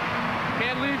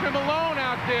 Can't leave him alone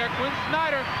out there. Quinn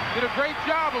Snyder did a great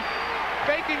job of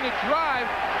faking the drive,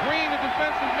 bringing the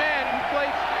defensive man who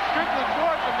plays Strickland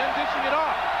towards him, then dishing it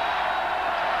off.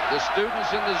 The students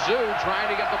in the zoo trying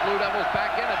to get the Blue Devils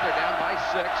back in it. They're down by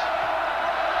 6.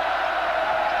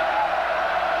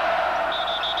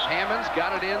 Hammonds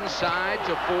got it inside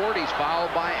to Ford. He's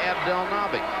fouled by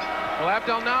Abdelnaby. Well,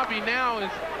 Abdelnaby now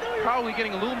is probably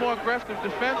getting a little more aggressive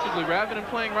defensively. Rather than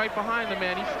playing right behind the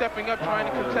man, he's stepping up trying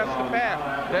to contest the pass.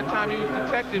 That time he was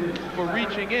detected for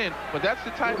reaching in. But that's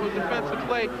the type of defensive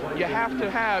play you have to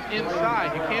have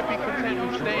inside. You can't be content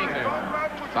with staying there.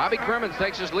 Bobby Cremins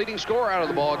takes his leading scorer out of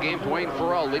the ball game. Dwayne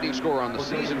Farrell, leading scorer on the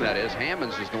season, that is.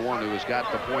 Hammonds is the one who has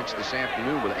got the points this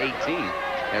afternoon with 18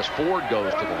 as Ford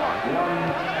goes to the line.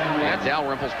 And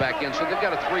Dalrymple's back in, so they've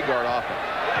got a 3-guard offense.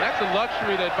 That's a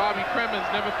luxury that Bobby Cremins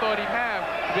never thought he'd have,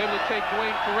 to be able to take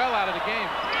Dwayne Farrell out of the game.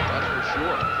 That's for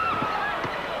sure.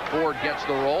 Ford gets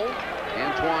the roll.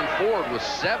 Antoine Ford with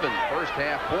 7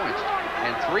 first-half points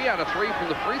and 3 out of 3 from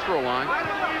the free throw line,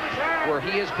 where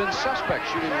he has been suspect,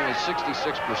 shooting only 66%.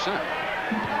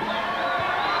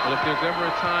 Well, if there's ever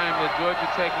a time that Georgia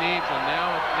Tech needs him,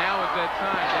 now is that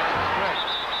time. That's the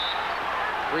stretch.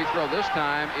 Free throw this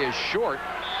time is short,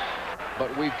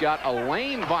 but we've got a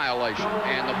lane violation,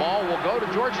 and the ball will go to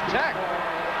Georgia Tech.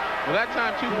 Well, that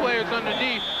time 2 players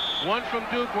underneath, one from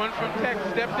Duke, one from Tech,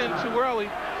 stepped in too early.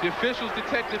 The officials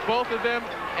detected both of them,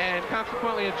 and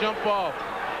consequently a jump ball.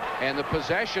 And the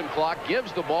possession clock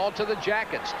gives the ball to the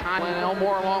Jackets. Tyler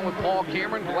Elmore along with Paul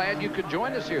Cameron. Glad you could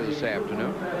join us here this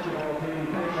afternoon.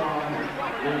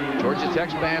 Georgia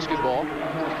Tech's basketball.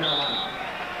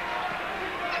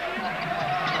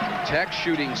 Tech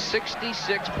shooting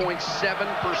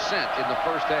 66.7% in the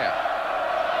first half.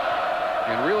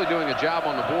 And really doing a job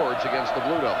on the boards against the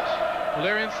Blue Devils. Well,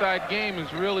 their inside game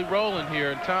is really rolling here,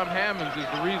 and Tom Hammonds is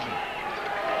the reason.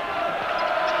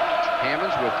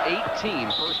 Hammonds with 18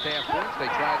 first half points. They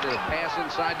tried to pass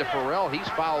inside to Farrell. He's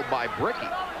fouled by Bricky.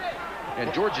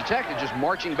 And Georgia Tech is just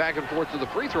marching back and forth to the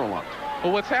free throw line.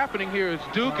 Well, what's happening here is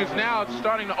Duke is now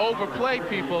starting to overplay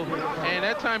people, and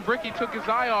that time Bricky took his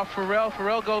eye off Farrell.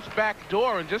 Farrell goes back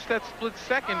door, and just that split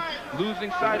second,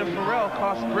 losing sight of Farrell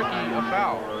cost Bricky a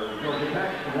foul.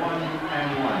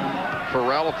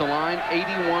 Farrell at the line,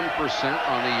 81%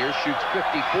 on the year, shoots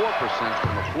 54%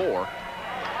 from the floor.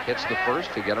 Hits the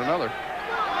first to get another.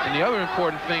 And the other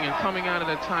important thing in coming out of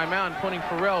that timeout and putting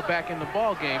Farrell back in the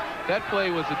ball game, that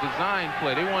play was a design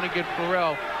play. They want to get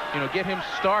Farrell, get him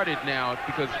started now,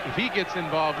 because if he gets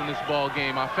involved in this ball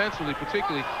game offensively,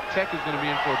 particularly, Tech is going to be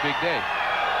in for a big day.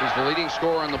 He's the leading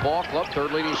scorer in the ball club, third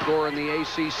leading scorer in the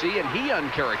ACC, and he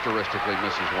uncharacteristically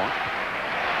misses one.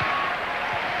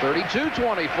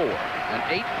 32-24, an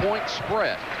 8-point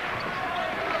spread.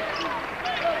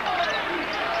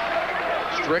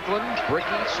 Strickland,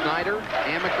 Bricky, Snyder,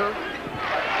 Amaker,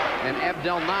 and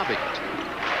Abdelnaby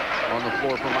on the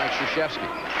floor for Mike Krzyzewski.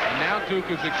 And now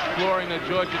Duke is exploring the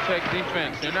Georgia Tech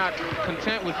defense. They're not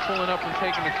content with pulling up and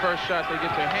taking the first shot they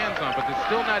get their hands on, but they're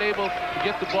still not able to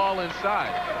get the ball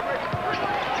inside.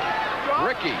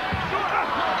 Bricky.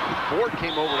 Ford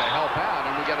came over to help out,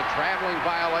 and we got a traveling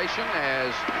violation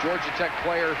as Georgia Tech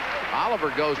player Oliver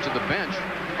goes to the bench,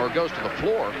 or goes to the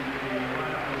floor.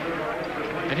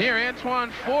 And here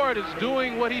Antoine Ford is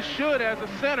doing what he should as a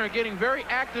center, getting very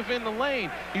active in the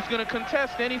lane. He's going to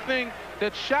contest anything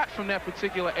that's shot from that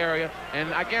particular area.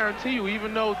 And I guarantee you,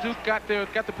 even though Duke got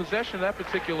the possession of that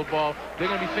particular ball, they're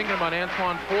going to be thinking about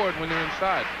Antoine Ford when they're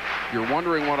inside. You're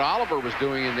wondering what Oliver was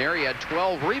doing in there. He had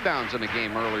 12 rebounds in a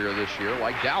game earlier this year.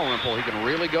 Like Dalrymple, he can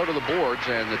really go to the boards.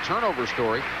 And the turnover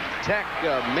story, Tech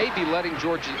may be letting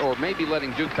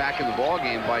Duke back in the ball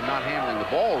game by not handling the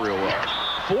ball real well.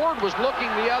 Ford was looking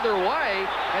the other way,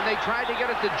 and they tried to get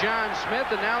it to John Smith,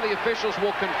 and now the officials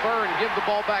will confer and give the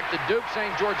ball back to Duke,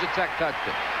 saying Georgia Tech touched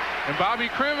it. And Bobby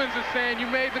Crimmins is saying, you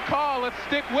made the call, let's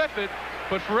stick with it.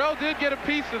 But Farrell did get a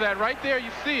piece of that. Right there,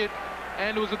 you see it,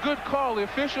 and it was a good call. The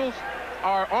officials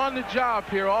are on the job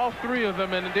here, all three of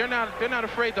them, and they're not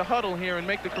afraid to huddle here and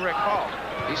make the correct call.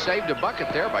 He saved a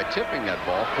bucket there by tipping that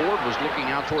ball. Ford was looking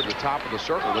out toward the top of the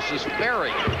circle. This is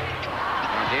Ferry.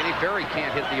 Now Danny Ferry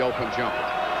can't hit the open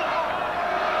jumper.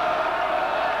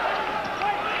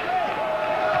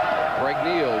 Greg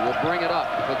Neal will bring it up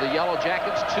for the Yellow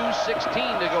Jackets.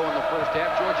 2:16 to go in the first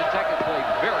half. Georgia Tech has played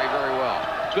very, very well.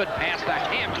 Good pass to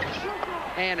Hammonds.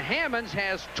 And Hammonds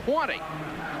has 20.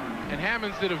 And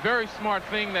Hammonds did a very smart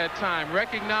thing that time,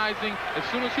 recognizing as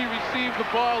soon as he received the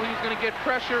ball, he was going to get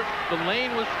pressure. The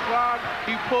lane was clogged.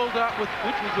 He pulled up, which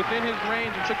was within his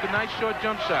range, and took the nice short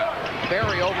jump shot.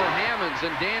 Ferry over Hammonds,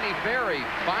 and Danny Ferry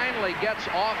finally gets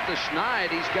off the schneid.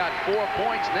 He's got 4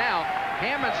 points now.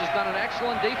 Hammonds has done an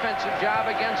excellent defensive job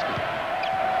against him.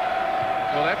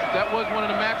 Well, that was one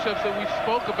of the matchups that we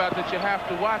spoke about that you have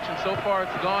to watch, and so far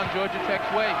it's gone Georgia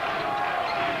Tech's way.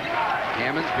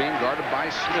 Hammonds being guarded by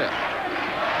Smith.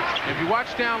 If you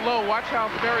watch down low, watch how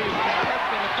Ferry is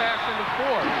contesting the pass into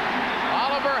Ford.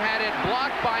 Oliver had it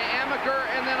blocked by Amaker,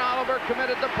 and then Oliver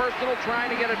committed the personal trying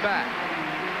to get it back.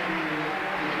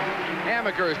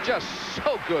 Amaker is just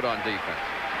so good on defense.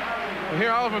 Well,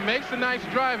 here Oliver makes a nice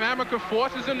drive. Amaker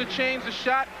forces him to change the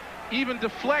shot, even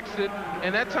deflects it,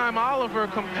 and that time Oliver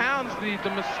compounds the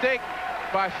mistake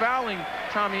by fouling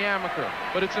Tommy Amaker.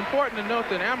 But it's important to note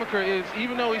that Amaker is,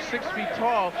 even though he's 6 feet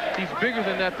tall, he's bigger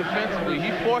than that defensively.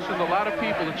 He forces a lot of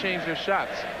people to change their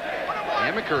shots.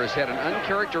 Amaker has had an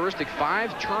uncharacteristic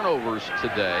 5 turnovers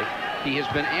today. He has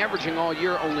been averaging all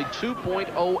year only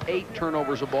 2.08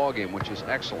 turnovers a ball game, which is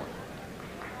excellent.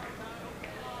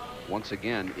 Once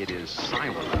again, it is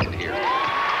silent in here.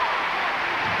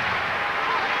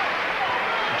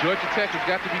 Georgia Tech has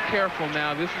got to be careful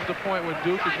now. This is the point where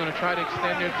Duke is going to try to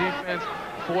extend their defense,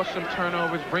 force some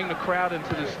turnovers, bring the crowd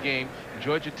into this game.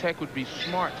 Georgia Tech would be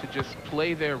smart to just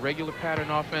play their regular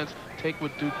pattern offense, take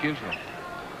what Duke gives them.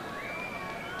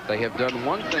 They have done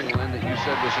one thing, Lynn, that you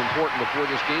said was important before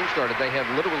this game started. They have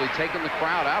literally taken the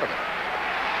crowd out of it.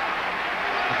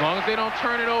 As long as they don't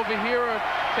turn it over here or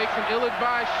take some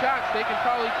ill-advised shots, they can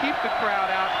probably keep the crowd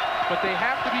out. But they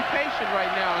have to be patient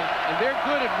right now. and they're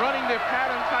good at running their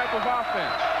pattern type of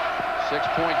offense.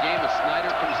 6-point game as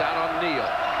Snyder comes out on Neal.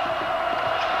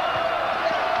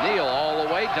 Neal all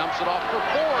the way, dumps it off for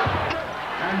Ford.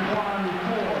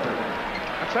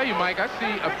 I tell you, Mike, I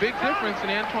see a big difference in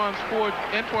Antoine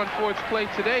Ford's play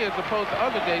today as opposed to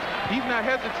other days. He's not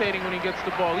hesitating when he gets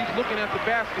the ball. He's looking at the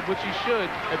basket, which he should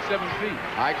at 7 feet.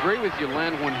 I agree with you,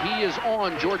 Len. When he is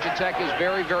on, Georgia Tech is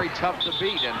very, very tough to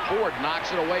beat, and Ford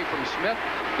knocks it away from Smith.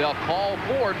 They'll call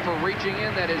Ford for reaching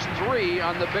in. That is 3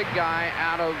 on the big guy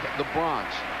out of the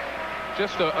Bronx.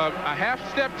 Just a half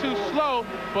step too slow,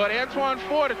 but Antoine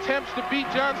Ford attempts to beat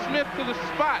John Smith to the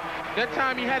spot. That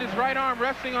time he had his right arm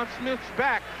resting on Smith's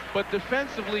back, but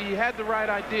defensively he had the right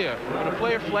idea. When a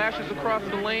player flashes across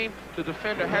the lane, the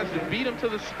defender has to beat him to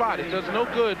the spot. It does no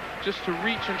good just to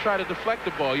reach and try to deflect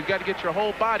the ball. You've got to get your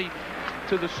whole body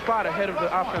to the spot ahead of the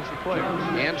offensive player.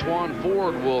 Antoine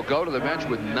Ford will go to the bench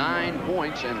with 9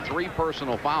 points and 3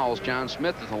 personal fouls. John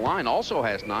Smith at the line also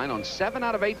has 9 on 7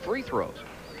 out of 8 free throws.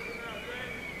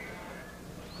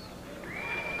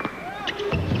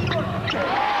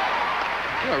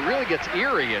 You know, it really gets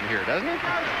eerie in here, doesn't it?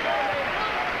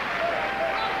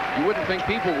 You wouldn't think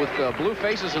people with blue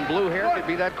faces and blue hair could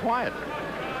be that quiet.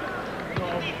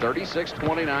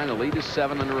 36-29. The lead is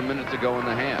 7 under a minute to go in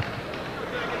the half.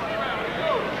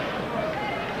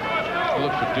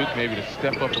 Look for Duke maybe to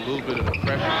step up a little bit of the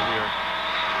pressure here.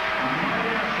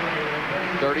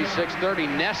 36-30.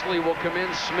 Nestle will come in.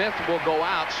 Smith will go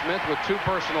out. Smith with 2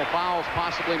 personal fouls.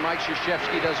 Possibly Mike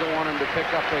Krzyzewski doesn't want him to pick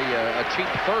up a cheap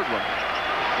third one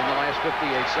in the last 58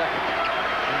 seconds.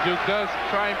 And Duke does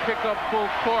try and pick up full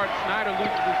court. Snyder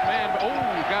loses his man, but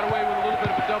got away with a little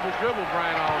bit of a double dribble,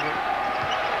 Brian Oliver.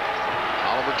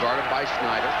 Oliver guarded by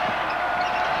Snyder.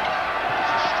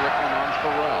 This is Strickland on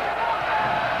Farrell.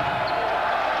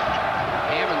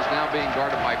 Hammond's now being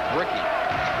guarded by Bricky.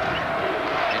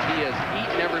 He has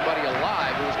eaten everybody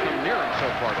alive who has come near him so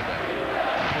far today.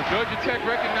 And Georgia Tech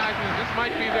recognizing that this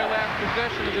might be their last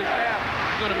possession of this half.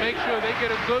 Is going to make sure they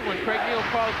get a good one. Craig Neal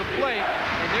calls the play,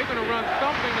 and they're going to run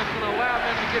something that's going to allow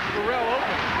them to get Farrell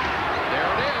open. There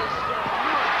it is.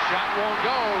 Shot won't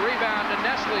go. Rebound to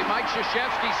Nestle. Mike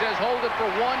Krzyzewski says hold it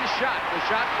for 1 shot. The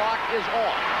shot clock is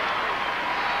off.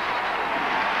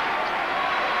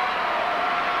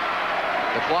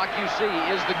 The clock you see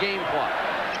is the game clock.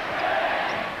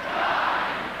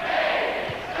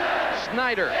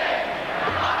 Snyder.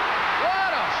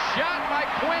 What a shot by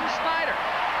Quinn Snyder.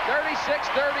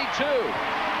 36-32.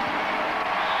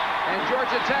 And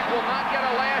Georgia Tech will not get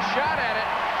a last shot at it.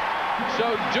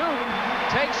 So Duke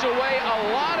takes away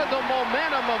a lot of the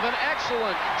momentum of an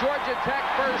excellent Georgia Tech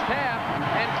first half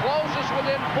and closes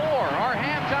within 4. Our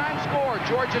halftime score,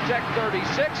 Georgia Tech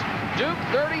 36, Duke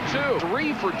 32.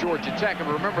 3 for Georgia Tech, and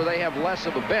remember they have less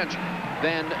of a bench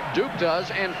than Duke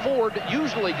does, and Ford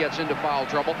usually gets into foul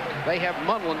trouble. They have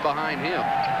Munlin behind him.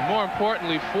 More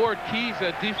importantly, Ford keys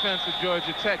that defense at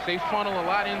Georgia Tech. They funnel a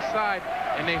lot inside,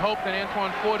 and they hope that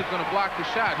Antoine Ford is going to block the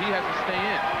shot. He has to stay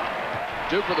in.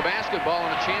 Duke with the basketball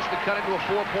and a chance to cut into a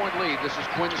 4-point lead. This is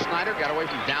Quinn Snyder. Got away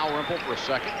from Dalrymple for a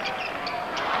second.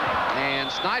 And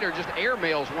Snyder just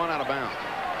airmails one out of bounds.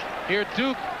 Here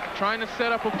Duke trying to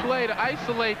set up a play to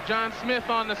isolate John Smith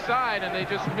on the side, and they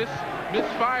just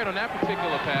misfired on that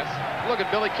particular pass. Look at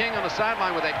Billy King on the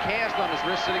sideline with that cast on his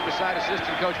wrist, sitting beside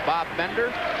assistant coach Bob Bender,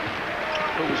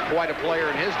 who was quite a player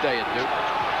in his day at Duke.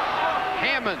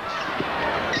 Hammonds.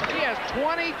 He has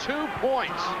 22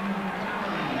 points.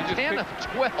 10 of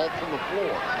 12 from the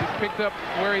floor. Just picked up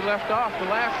where he left off the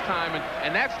last time,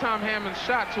 and that's Tom Hammond's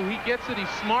shot, so he gets it. He's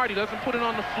smart. He doesn't put it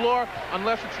on the floor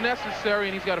unless it's necessary,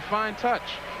 and he's got a fine touch.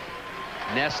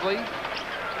 Nestle.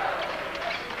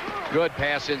 Good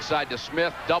pass inside to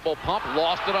Smith. Double pump.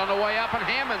 Lost it on the way up, and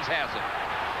Hammonds has it.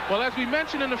 Well, as we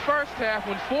mentioned in the first half,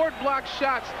 when Ford blocks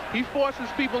shots, he forces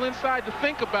people inside to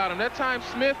think about him. That time,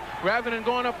 Smith, rather than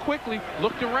going up quickly,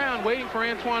 looked around, waiting for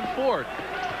Antoine Ford.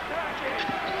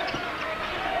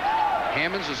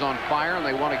 Hammonds is on fire, and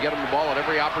they want to get him the ball at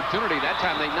every opportunity. That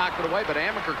time they knocked it away, but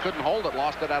Amaker couldn't hold it,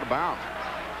 lost it out of bounds.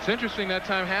 It's interesting that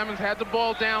time Hammonds had the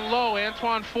ball down low.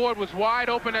 Antoine Ford was wide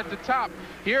open at the top.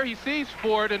 Here he sees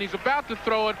Ford, and he's about to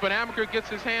throw it, but Amaker gets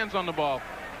his hands on the ball.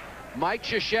 Mike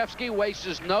Krzyzewski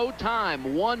wastes no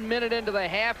time. 1 minute into the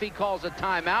half, he calls a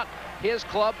timeout. His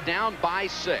club down by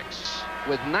 6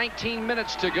 with 19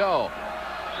 minutes to go.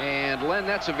 And, Len,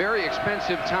 that's a very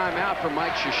expensive timeout for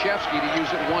Mike Krzyzewski to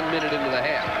use it 1 minute into the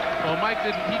half. Well,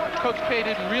 Coach K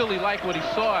didn't really like what he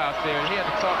saw out there, and he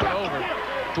had to talk it over.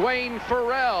 Dwayne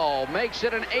Farrell makes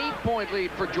it an 8-point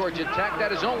lead for Georgia Tech.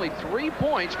 That is only 3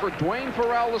 points for Dwayne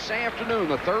Farrell this afternoon,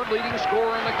 the 3rd leading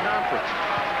scorer in the conference.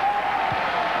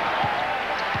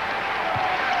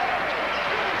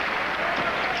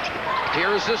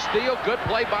 Here's the steal. Good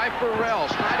play by Farrell.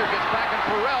 Snyder gets back, and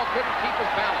Farrell couldn't keep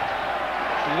his balance.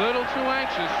 A little too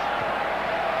anxious.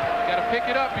 Got to pick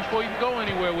it up before you can go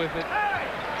anywhere with it.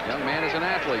 Young man is an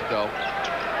athlete, though.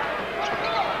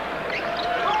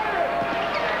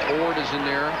 Ford is in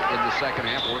there in the second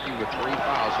half, working with 3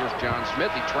 fouls. Here's John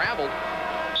Smith. He traveled.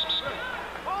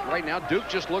 Right now, Duke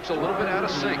just looks a little bit out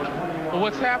of sync. Well,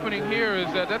 what's happening here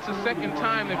is that that's the second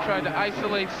time they've tried to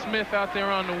isolate Smith out there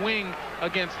on the wing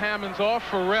against Hammonds or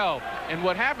Farrell. And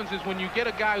what happens is when you get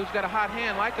a guy who's got a hot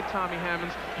hand like a Tommy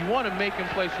Hammonds, you want to make him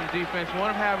play some defense. You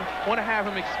want to have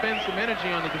him expend some energy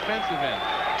on the defensive end.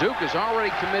 Duke has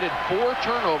already committed 4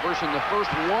 turnovers in the first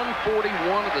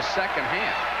 141 of the second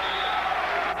half.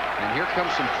 And here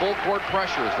comes some full court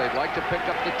pressure as they'd like to pick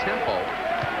up the tempo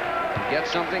and get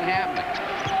something happening.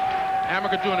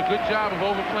 Amaker doing a good job of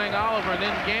overplaying Oliver and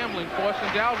then gambling,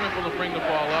 forcing Dalrymple to bring the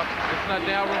ball up. It's not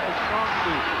Dalrymple's strong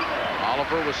suit.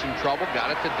 Oliver with some trouble, got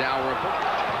it to Dalrymple.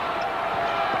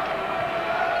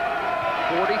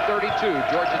 40-32,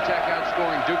 Georgia Tech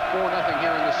outscoring Duke 4-0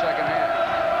 here in the second half.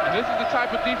 And this is the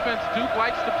type of defense Duke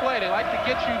likes to play. They like to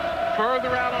get you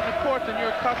further out on the court than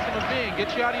you're accustomed to being.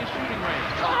 Get you out of your shooting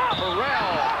range.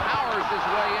 Farrell powers his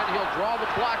way in. He'll draw the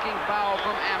blocking foul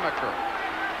from Amaker.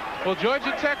 Well,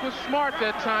 Georgia Tech was smart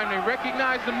that time. They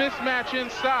recognized the mismatch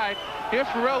inside. Here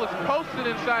Farrell is posted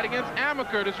inside against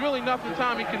Amaker. There's really nothing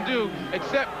Tommy can do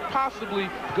except possibly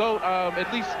go,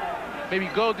 at least maybe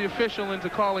goad the official into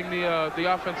calling the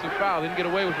offensive foul. Didn't get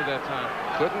away with it that time.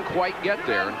 Couldn't quite get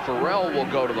there, and Farrell will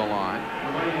go to the line.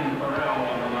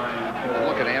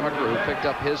 Look at Amaker, who picked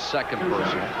up his second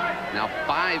personal. Now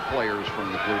 5 players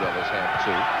from the Blue Devils have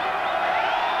 2.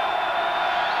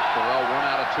 Farrell 1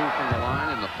 out of 2 from the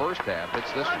line in the first half.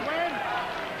 It's this one.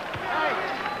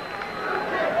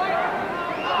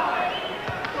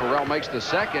 Farrell makes the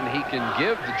second. He can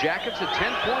give the Jackets a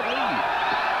 10-point lead.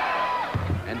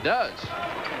 And does.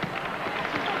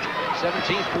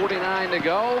 17:49 to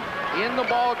go in the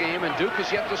ball game, and Duke has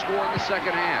yet to score in the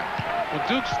second half. Well,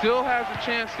 Duke still has a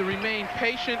chance to remain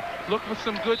patient, look for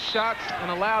some good shots, and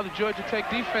allow the Georgia Tech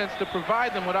defense to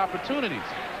provide them with opportunities.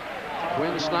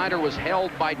 Quinn Snyder was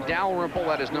held by Dalrymple.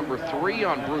 That is number 3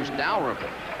 on Bruce Dalrymple.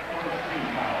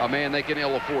 A man they can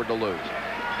ill afford to lose.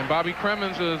 And Bobby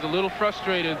Cremins is a little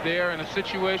frustrated there in a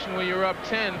situation where you're up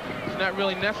 10. It's not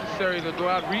really necessary to go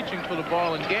out reaching for the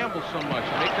ball and gamble so much.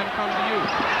 Make them come to you.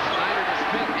 Snyder to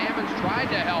Smith. Hammonds tried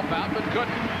to help out, but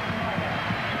couldn't.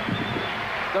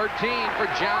 13 for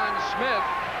John Smith.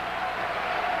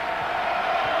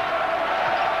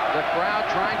 The crowd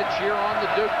trying to cheer on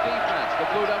the Duke defense. The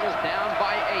Blue Devils down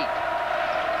by 8.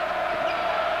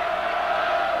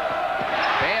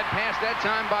 Bad pass that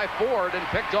time by Ford and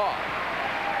picked off.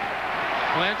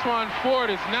 Well, Antoine Ford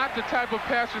is not the type of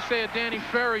passer, say, a Danny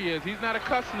Ferry is. He's not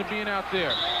accustomed to being out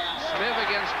there. Smith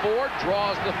against Ford,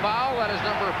 draws the foul. That is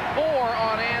number 4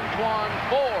 on Antoine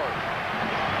Ford.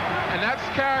 And that's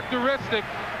characteristic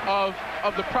of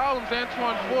the problems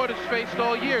Antoine Ford has faced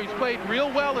all year. He's played real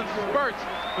well in spurts,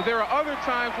 but there are other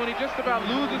times when he just about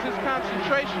loses his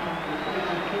concentration.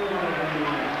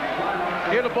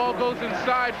 Here the ball goes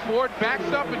inside. Ford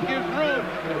backs up and gives room,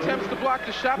 attempts to block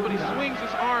the shot, but he swings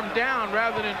his arm down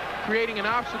rather than creating an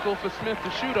obstacle for Smith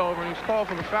to shoot over, and he's called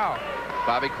for the foul.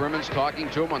 Bobby Crimmins talking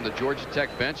to him on the Georgia Tech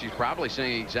bench. He's probably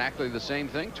saying exactly the same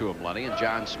thing to him, Lenny. And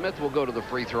John Smith will go to the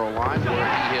free throw line, where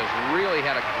he has really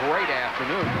had a great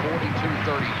afternoon,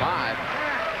 42-35.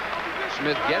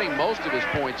 Smith getting most of his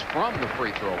points from the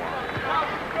free throw line.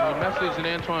 The message that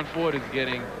Antoine Ford is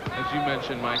getting, as you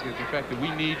mentioned, Mike, is the fact that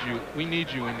we need you. We need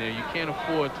you in there. You can't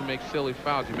afford to make silly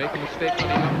fouls. You make a mistake on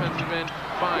the offensive end,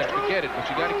 fine, forget it. But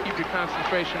you got to keep your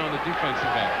concentration on the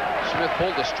defensive end. Smith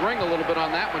pulled the string a little bit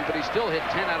on that one, but he still hit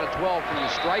 10 out of 12 from the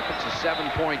stripe. It's a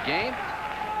 7-point game.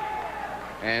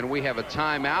 And we have a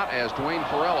timeout as Dwayne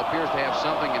Farrell appears to have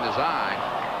something in his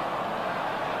eye.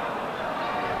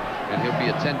 And he'll be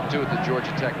attended to at the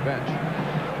Georgia Tech bench.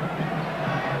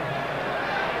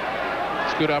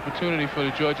 It's a good opportunity for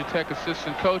the Georgia Tech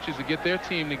assistant coaches to get their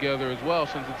team together as well,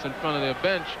 since it's in front of their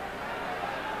bench.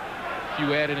 A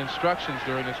few added instructions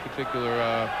during this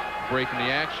particular break in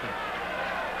the action.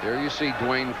 There you see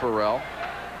Dwayne Farrell,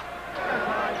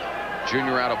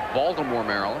 junior out of Baltimore,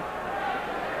 Maryland,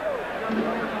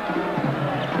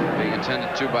 being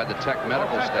attended to by the Tech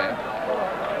medical staff.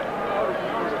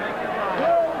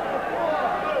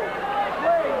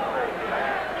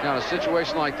 Now, in a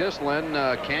situation like this, Len,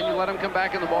 can you let him come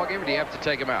back in the ballgame, or do you have to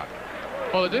take him out?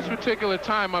 Well, at this particular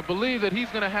time, I believe that he's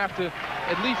going to have to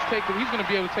at least he's going to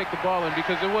be able to take the ball in,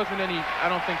 because there wasn't any, I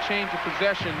don't think, change of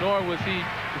possession, nor was he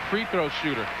the free throw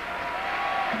shooter.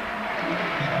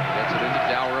 Gets it into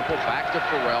Dalrymple. Dalrymple back to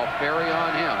Farrell. Ferry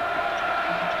on him.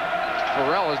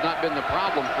 Farrell has not been the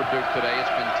problem for Duke today. It's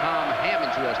been Tom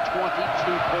Hammonds who has 22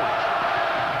 points.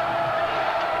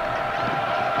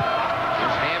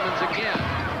 Here's Hammonds again.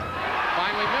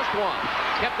 Finally missed one.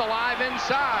 Kept alive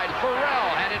inside. Farrell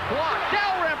had it blocked.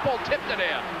 Dalrymple tipped it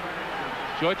in.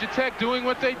 Georgia Tech doing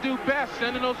what they do best,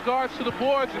 sending those guards to the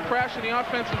boards and crashing the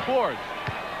offensive boards.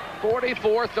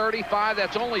 44-35.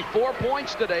 That's only 4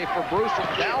 points today for Bruce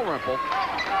Dalrymple.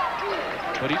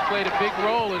 But he's played a big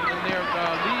role in their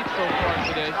lead so far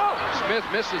today. Smith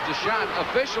misses the shot.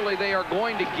 Officially, they are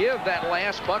going to give that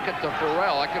last bucket to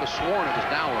Farrell. I could have sworn it was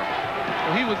Dalrymple.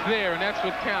 Well, he was there, and that's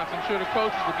what counts. I'm sure the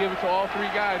coaches will give it to all 3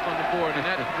 guys on the board in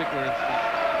that particular instance.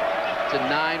 It's a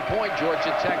 9-point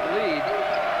Georgia Tech lead.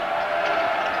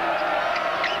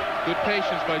 Good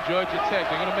patience by Georgia Tech.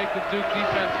 They're going to make the Duke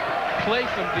defense play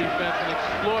some defense and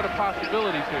explore the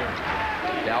possibilities here.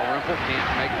 Dalrymple can't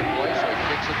make the play, so he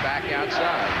kicks it back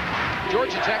outside.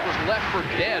 Georgia Tech was left for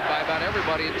dead by about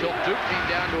everybody until Duke came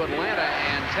down to Atlanta,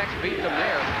 and Tech beat them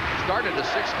there. Started a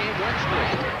 6-game win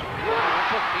streak.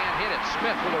 Dalrymple can't hit it.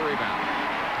 Smith with a rebound.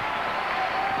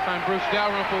 Time Bruce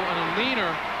Dalrymple and a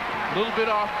leaner, a little bit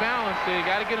off balance there. He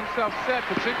got to get himself set,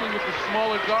 particularly with the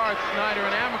smaller guards, Snyder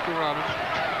and Amaker on him.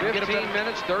 15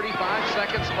 minutes, 35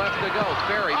 seconds left to go.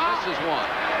 Ferry misses one.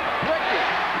 Bricky,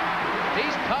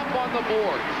 he's tough on the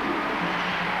boards.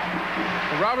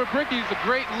 Robert Brickey's a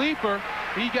great leaper.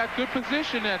 He got good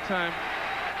position that time.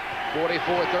 44-37.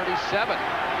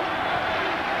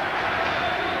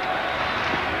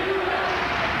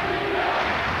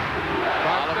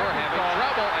 Oliver having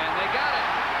trouble, and they got it.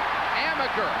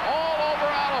 Amaker all over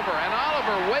Oliver, and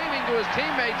Oliver waving to his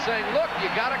teammates saying, look, you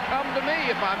got to come to me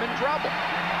if I'm in trouble.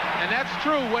 And that's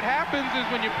true. What happens is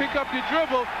when you pick up your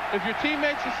dribble, if your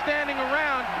teammates are standing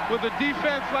around with a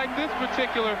defense like this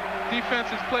particular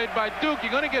defense is played by Duke, you're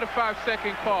going to get a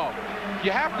 5-second call. You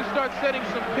have to start setting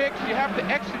some picks. You have to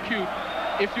execute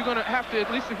if you're going to have to, at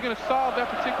least if you're going to solve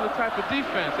that particular type of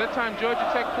defense. That time, Georgia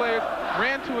Tech players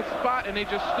ran to a spot and they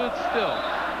just stood still.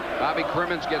 Bobby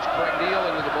Crimmins gets Craig Neal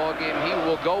into the ballgame. He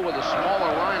will go with a smaller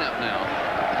lineup now.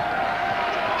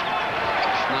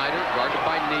 Snyder guarded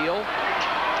by Neal.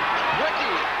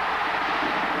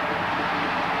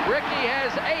 Ricky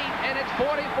has 8, and it's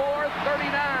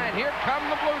 44-39. Here come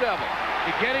the Blue Devils.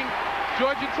 You're getting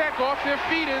Georgia Tech off their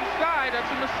feet inside. That's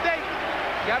a mistake.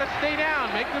 You got to stay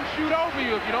down. Make them shoot over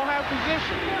you if you don't have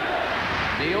position.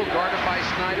 Neal guarded by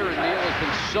Snyder, and Neal has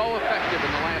been so effective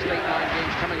in the last 8-9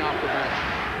 games coming off the bench.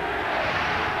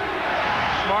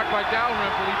 Smart by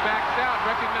Dalrymple. He backs out,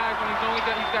 recognizing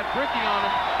he's got Bricky on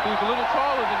him, who's a little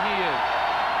taller than he is.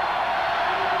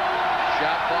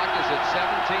 Shot clock is at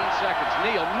 17 seconds.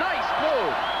 Neal, nice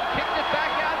move. Kicked it back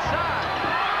outside.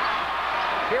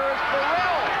 Here is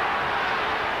Farrell.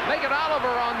 Making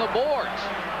Oliver on the boards.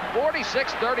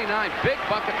 46-39. Big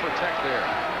bucket for Tech there.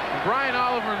 Brian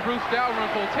Oliver and Bruce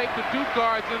Dalrymple take the Duke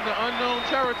guards into unknown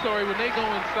territory when they go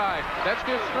inside. That's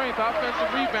their strength, offensive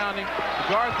rebounding.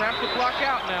 The guards have to block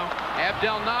out now.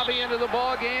 Abdelnaby into the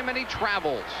ball game, and he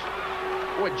travels.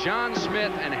 Boy, John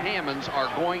Smith and Hammonds are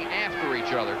going after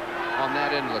each other on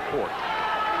that end of the court.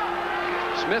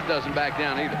 Smith doesn't back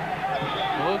down either.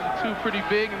 Well, those are 2 pretty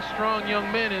big and strong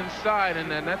young men inside, and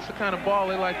that's the kind of ball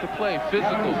they like to play.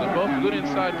 Physicals, they're both good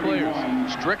inside players.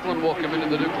 Strickland will come into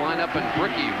the Duke lineup, and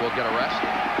Bricky will get a rest.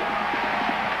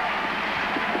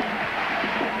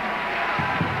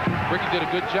 Bricky did a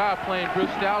good job playing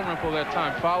Bruce Dalrymple that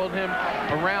time. Followed him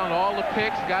around all the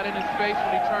picks, got in his face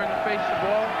when he turned to face the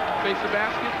ball, face the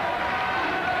basket.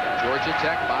 Georgia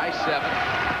Tech by 7.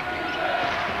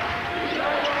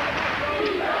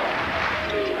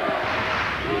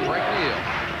 Craig Neal.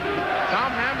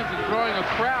 Tom Hammonds is drawing a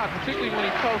crowd, particularly when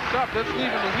he posts up. That's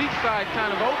leaving the weak side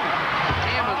kind of open.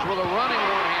 Hammonds with a running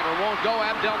one-hander won't go.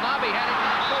 Abdelnaby had it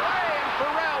knocked away, and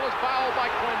Farrell is fouled by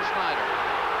Quinn Snyder.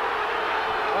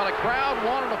 Well, the crowd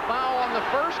wanted a foul on the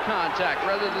first contact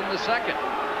rather than the second.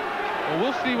 Well,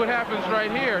 we'll see what happens right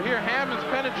here. Here, Hammonds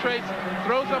penetrates,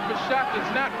 throws up a shot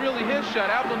that's not really his shot.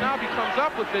 Abdelnaby comes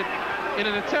up with it in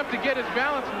an attempt to get his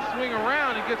balance and swing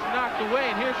around. He gets knocked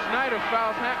away, and here's Snyder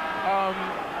fouls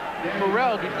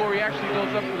Farrell before he actually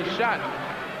goes up for the shot.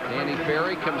 Danny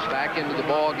Ferry comes back into the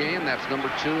ball game. That's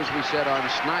number 2, as we said, on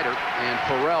Snyder. And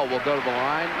Farrell will go to the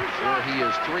line where he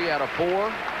is 3 out of 4.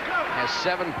 Has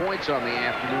 7 points on the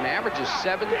afternoon. Averages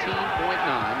 17.9.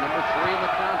 Number 3 in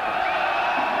the conference.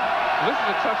 This is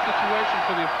a tough situation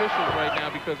for the officials right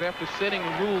now, because after setting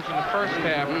the rules in the first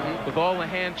half with all the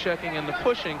hand checking and the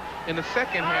pushing, in the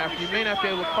second half you may not be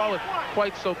able to call it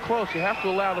quite so close. You have to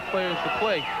allow the players to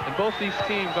play, and both these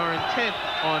teams are intent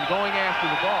on going after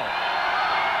the ball.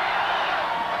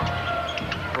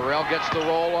 Farrell gets the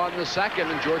roll on the second,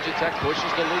 and Georgia Tech pushes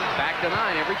the lead back to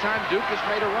 9. Every time Duke has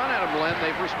made a run at them, Len,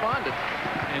 they've responded.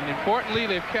 And importantly,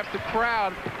 they've kept the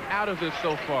crowd out of this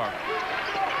so far.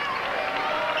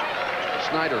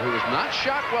 Snyder, who has not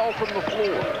shot well from the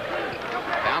floor.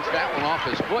 Bounced that one off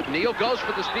his foot. Neal goes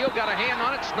for the steal, got a hand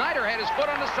on it. Snyder had his foot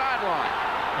on the sideline.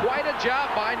 Quite a job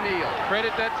by Neal.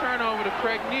 Credit that turnover to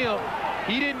Craig Neal.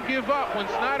 He didn't give up. When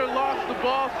Snyder lost the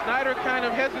ball, Snyder kind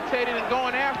of hesitated in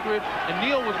going after it, and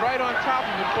Neal was right on top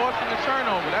of it, forcing the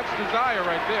turnover. That's desire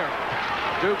right there.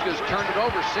 Duke has turned it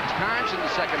over 6 times in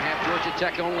the second half. Georgia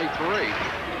Tech only 3.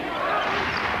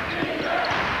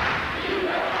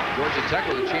 Georgia Tech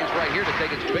with a chance right here to take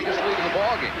its biggest lead in the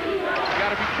ballgame. You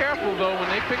got to be careful, though. When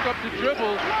they pick up the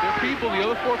dribble, their people, the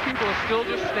other 4 people, are still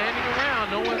just standing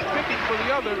around. No one's picking for the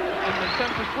other in the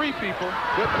sense of 3 people.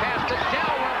 Good pass to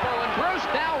Dalrymple, and Bruce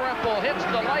Dalrymple hits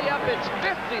the layup. It's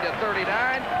 50-39.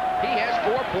 He has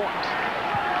 4 points.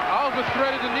 Oliver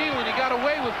threaded the knee when he got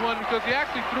away with one because he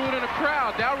actually threw it in a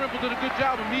crowd. Dalrymple did a good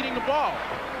job of meeting the ball.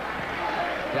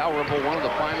 Dalrymple, one of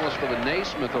the finalists for the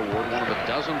Naismith Award, one of a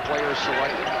dozen players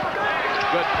selected.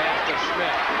 Good pass to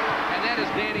Smith. And that is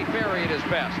Danny Ferry at his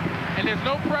best. And there's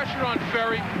no pressure on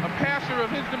Ferry. A passer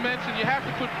of his dimension, you have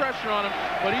to put pressure on him.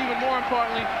 But even more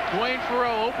importantly, Dwayne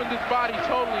Farrell opened his body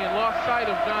totally and lost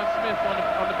sight of John Smith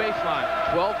on the baseline.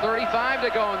 12:35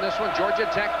 to go in this one.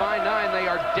 Georgia Tech by 9. They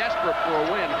are desperate for a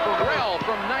win. Farrell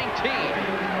from 19.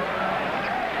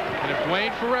 And if Dwayne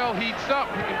Farrell heats up,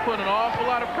 he can put an awful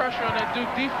lot of pressure on that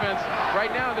Duke defense. Right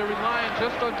now, they're relying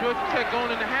just on Georgia Tech going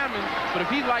into Hammond. But if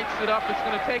he lights it up, it's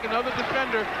going to take another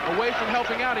defender away from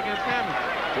helping out against Hammond.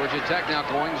 Georgia Tech now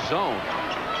going zone.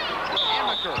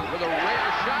 Amaker with a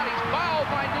rare shot. He's fouled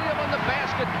by Neal, and the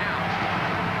basket counts.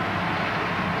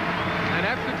 And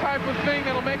that's the type of thing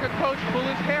that'll make a coach pull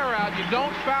his hair out. You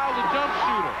don't foul the jump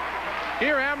shooter.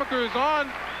 Here, Amaker is on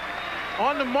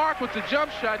the mark with the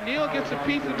jump shot. Neal gets a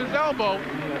piece of his elbow,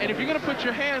 and if you're going to put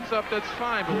your hands up, that's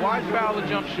fine, but why foul the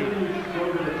jump shooter?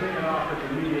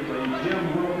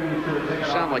 You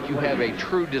sound like you have a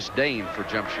true disdain for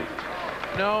jump shooters.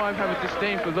 No, I have a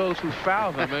disdain for those who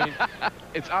foul them. I mean,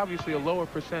 it's obviously a lower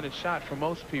percentage shot for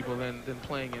most people than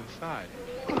playing inside.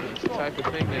 It's the type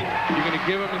of thing that you're going to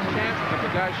give him his chances. If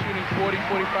a guy's shooting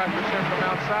 40-45% from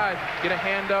outside, get a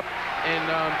hand up and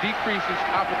decrease his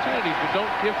opportunities, but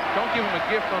don't give him a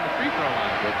gift on the free throw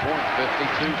line. Good point.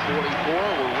 52-44.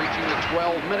 We're reaching the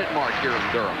 12-minute mark here in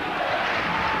Durham.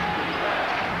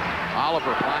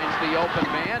 Oliver finds the open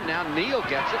man. Now Neal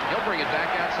gets it. He'll bring it back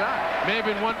outside. May have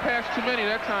been one pass too many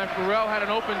that time. Farrell had an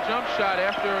open jump shot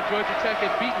after Georgia Tech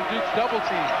had beaten Duke's double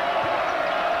team.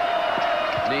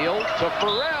 Neal to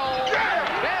Farrell.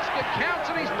 Basket counts,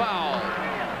 and he's fouled.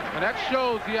 And that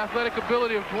shows the athletic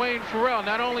ability of Dwayne Farrell.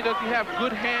 Not only does he have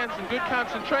good hands and good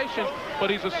concentration, but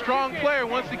he's a strong player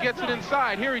once he gets it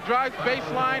inside. Here he drives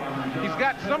baseline. He's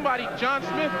got somebody, John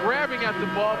Smith, grabbing at the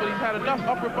ball, but he's had enough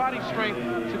upper body strength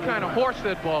to kind of horse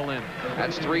that ball in.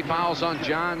 That's 3 fouls on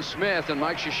John Smith, and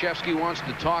Mike Krzyzewski wants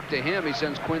to talk to him. He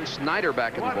sends Quinn Snyder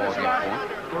back in the ballgame for him.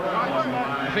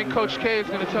 I think Coach K is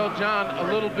going to tell John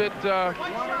a little bit,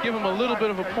 give him a little bit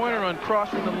of a pointer on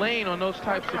crossing the lane on those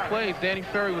types of plays. Danny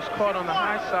Ferry was caught on the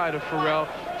high side of Farrell.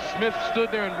 Smith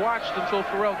stood there and watched until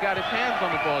Farrell got his hands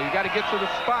on the ball. You got to get to the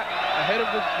spot ahead of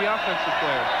the offensive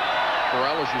player.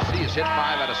 Farrell, as you see, has hit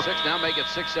 5 out of 6. Now make it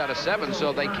 6 out of 7.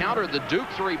 So they countered the Duke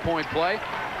 3-point play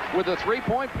with a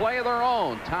 3-point play of their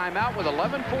own. Timeout with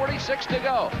 11:46 to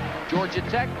go. Georgia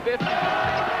Tech 50.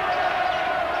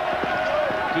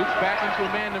 Duke's back into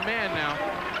a man-to-man now.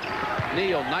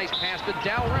 Neal, nice pass to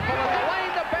Dalrymple in the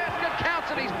lane. The basket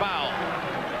counts, and he's fouled.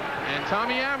 And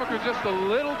Tommy Amaker just a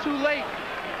little too late.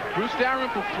 Bruce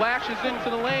Dalrymple flashes into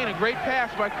the lane. A great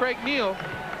pass by Craig Neal.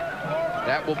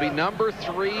 That will be number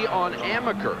 3 on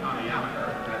Amaker.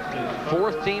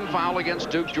 4th team foul against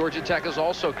Duke. Georgia Tech has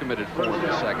also committed 4 in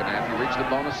the second half. He reached the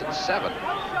bonus at 7.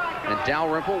 And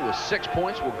Dalrymple with 6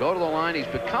 points will go to the line. He's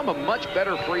become a much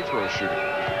better free throw shooter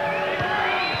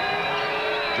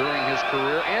during his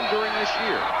career and during this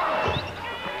year.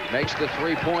 Makes the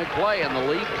 3-point play, and the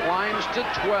lead climbs to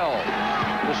 12.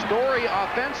 The story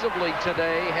offensively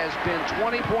today has been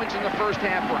 20 points in the first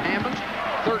half for Hammond,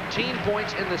 13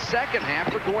 points in the second half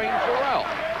for Dwayne Farrell.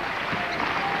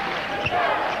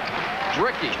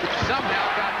 Ricky somehow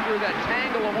got through that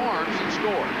tangle of arms and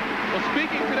scored. Well,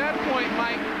 speaking to that point,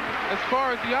 Mike, as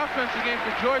far as the offensive game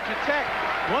for Georgia Tech,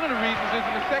 one of the reasons is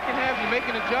in the second half you make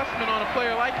an adjustment on a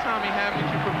player like Tommy Hammond,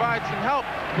 you provide some help,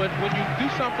 but when you do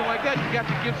something like that, you got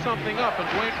to give something up, and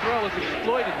Dwayne Farrell has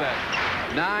exploited that.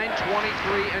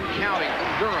 9:23 and counting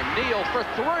from Durham. Neal for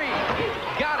 3.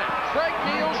 Got it. Craig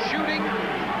Neal shooting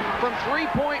From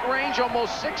three-point range,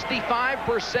 almost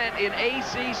 65% in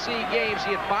ACC games.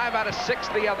 He had 5 out of 6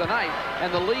 the other night,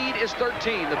 and the lead is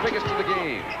 13, the biggest of the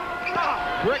game.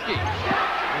 Bricky,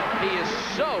 he is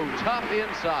so tough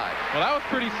inside. Well, that was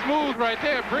pretty smooth right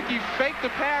there. Bricky faked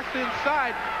the pass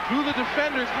inside, drew the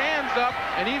defender's hands up,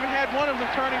 and even had one of them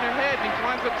turning their head, and he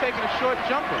winds up taking a short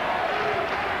jumper.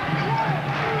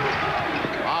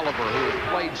 Oliver, who has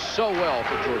played so well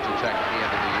for Georgia Tech at the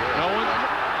end of the year.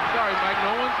 Sorry, Mike,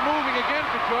 no one's moving again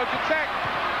for Georgia Tech.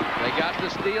 They got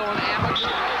the steal, and Amateur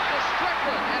goes to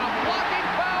Strickland, and a blocking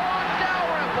foul on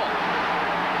Dalrymple.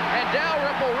 And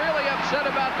Dalrymple really upset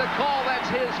about the call.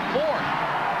 That's his 4th.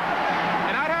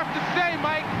 And I'd have to say,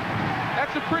 Mike,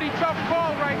 that's a pretty tough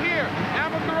call right here.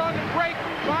 Amateur on the break,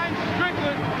 finds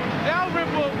Strickland.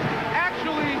 Dalrymple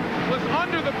actually was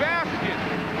under the basket.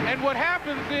 And what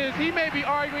happens is he may be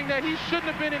arguing that he shouldn't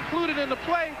have been included in the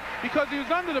play because he was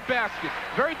under the basket.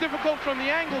 Very difficult from the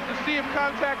angle to see if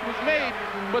contact was made,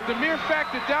 but the mere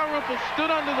fact that Dalrymple stood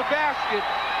under the basket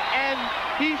and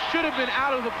he should have been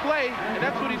out of the play, and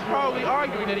that's what he's probably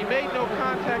arguing, that he made no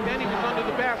contact and he was under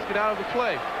the basket out of the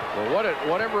play. Well,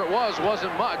 whatever it was,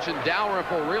 wasn't much, and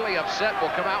Dalrymple, really upset,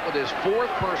 will come out with his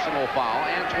 4th personal foul.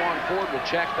 Antoine Ford will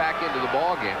check back into the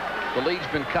ballgame. The lead's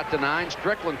been cut to 9.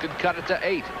 Strickland could cut it to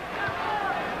 8.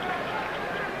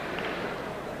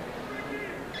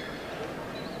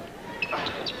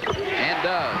 And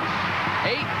does.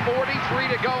 8:43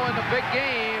 to go in the big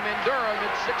game in Durham.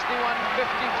 It's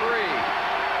 61-53.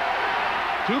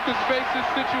 Duke has faced this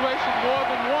situation more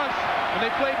than once. When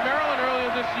they played Maryland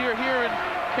earlier this year here in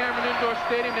Cameron Indoor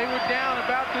Stadium, they were down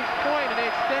about this point, and they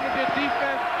extended their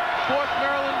defense, forced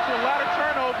Maryland to a lot of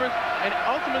turnovers, and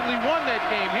ultimately won that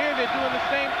game. Here they're doing the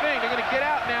same thing. They're going to get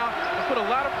out now and put a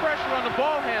lot of pressure on the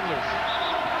ball handlers.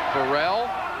 Farrell,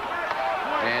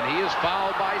 and he is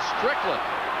fouled by Strickland.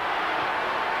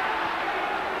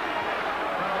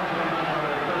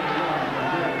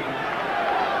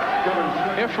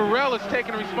 Here Farrell is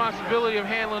taking the responsibility of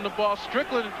handling the ball.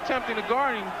 Strickland attempting to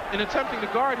guard him,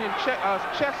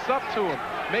 chests up to him,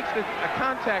 makes a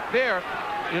contact there.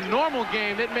 In a normal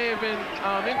game, it may have been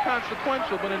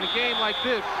inconsequential, but in a game like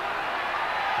this,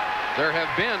 there have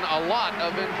been a lot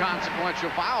of inconsequential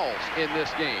fouls in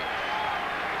this game.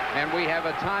 And we have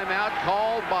a timeout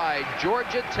called by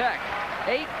Georgia Tech.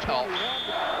 8-12.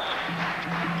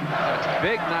 It's a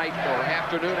big night or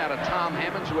afternoon out of Tom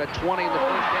Hammonds, who had 20 in the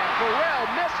first half. Farrell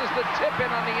misses the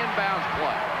tip-in on the inbounds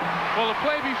play. Well, the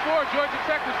play before, Georgia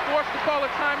Tech was forced to call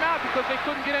a timeout because they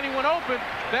couldn't get anyone open.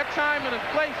 That time in a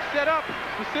play set up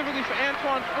specifically for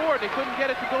Antoine Ford, they couldn't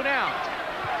get it to go down.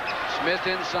 Smith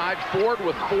inside, Ford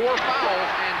with 4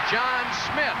 fouls, and John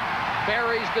Smith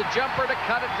buries the jumper to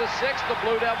cut it to 6. The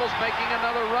Blue Devils making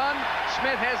another run.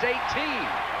 Smith has 18.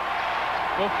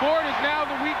 Well, Ford is now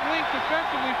the weak link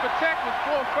defensively for Tech with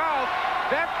 4 fouls.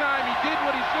 That time he did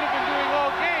what he should have been doing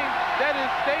all game. That is,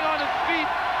 stay on his feet,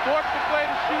 force the play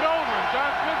to shoot over him.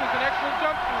 John Smith is an excellent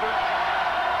jump shooter.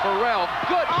 Farrell,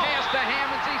 good pass to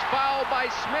Hammonds. He's fouled by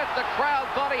Smith. The crowd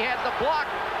thought he had the block.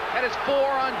 That is 4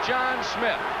 on John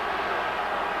Smith.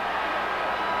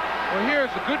 Well,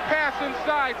 here's a good pass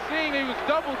inside. Seeing he was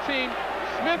double-teamed,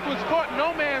 Smith was caught in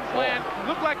no man's land.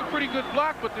 Looked like a pretty good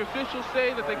block, but the officials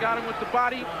say that they got him with the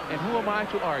body, and who am I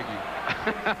to argue?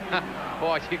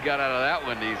 Boy, you got out of that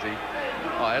one easy.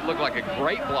 Oh, it looked like a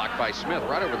great block by Smith.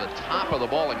 Right over the top of the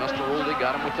ball. He must have ruled he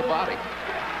got him with the body.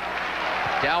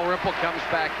 Dalrymple comes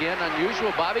back in.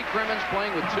 Unusual. Bobby Crimmins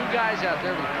playing with 2 guys out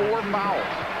there with 4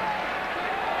 fouls.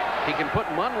 He can put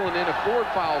Munlin in if Ford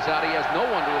fouls out. He has no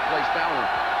one to replace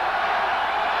Dalrymple.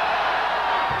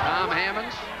 Tom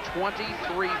Hammonds,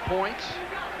 23 points.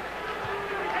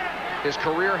 His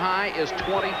career high is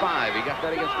 25. He got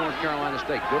that against North Carolina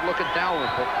State. Good look at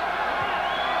Dalrymple.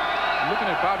 Looking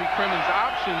at Bobby Crimmins'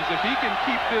 options, if he can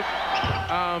keep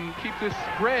this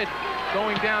spread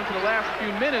going down to the last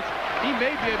few minutes, he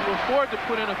may be able to afford to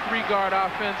put in a 3-guard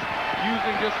offense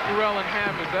using just Farrell and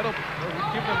Hammonds. That'll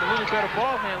give them a little better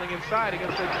ball handling inside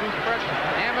against that Duke pressure.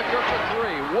 Amaker for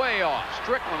 3, way off.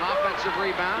 Strickland, offensive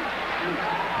rebound.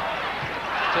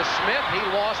 To Smith, he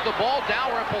lost the ball.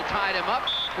 Dalrymple tied him up.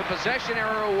 The possession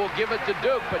arrow will give it to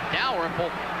Duke, but Dalrymple,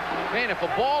 man, if a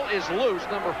ball is loose,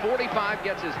 number 45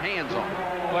 gets his hands on it.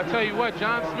 Well, I tell you what,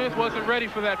 John Smith wasn't ready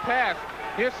for that pass.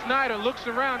 Here Snyder looks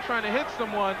around trying to hit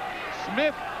someone.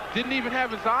 Smith didn't even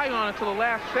have his eye on it until the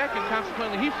last second.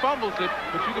 Consequently, he fumbles it,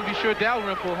 but you can be sure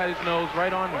Dalrymple had his nose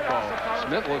right on the ball.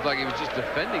 Smith looked like he was just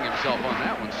defending himself on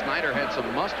that one. Snyder had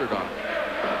some mustard on it.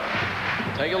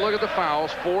 Take a look at the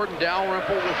fouls. Ford and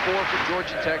Dalrymple with 4 for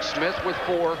Georgia Tech. Smith with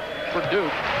 4 for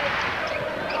Duke.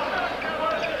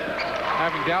 I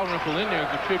having Dalrymple in there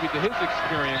is a tribute to his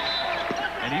experience.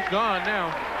 And he's gone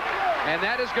now. And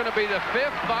that is going to be the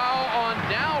 5th foul on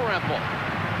Dalrymple.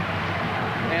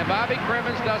 And Bobby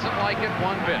Crimmins doesn't like it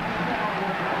one bit.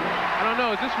 I don't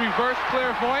know, is this reverse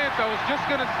clairvoyance? I was just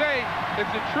going to say,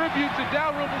 it's a tribute to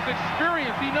Dalrymple's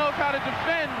experience. He knows how to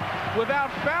defend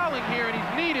without fouling here, and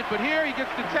he's needed, but here he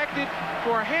gets detected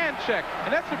for a hand check.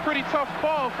 And that's a pretty tough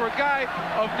call for a guy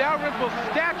of Dalrymple's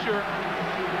stature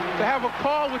to have a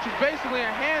call which is basically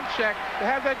a hand check, to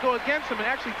have that go against him and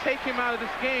actually take him out of this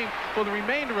game for the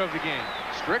remainder of the game.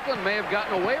 Strickland may have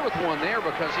gotten away with one there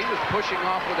because he was pushing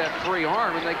off with that free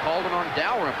arm, and they called it on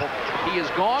Dalrymple. He is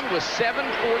gone with 7:14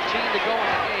 to go in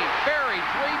the game. Ferry,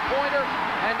 three-pointer,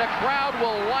 and the crowd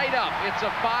will light up. It's a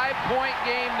 5-point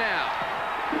game now.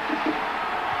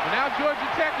 And now Georgia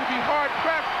Tech will be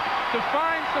hard-pressed to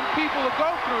find some people to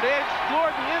go through. They had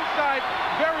explored the inside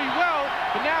very well,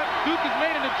 but now Duke has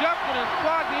made an adjustment and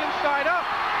clogged the inside up.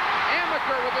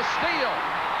 Amaker with a steal,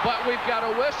 but we've got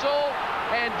a whistle,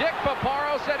 and Dick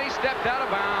Paparo said he stepped out of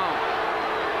bounds.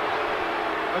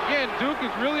 Again, Duke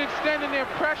is really extending their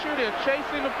pressure. They're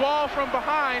chasing the ball from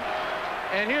behind,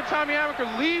 and here Tommy Amaker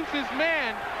leaves his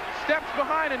man, steps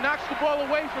behind, and knocks the ball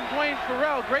away from Dwayne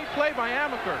Farrell. Great play by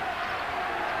Amaker.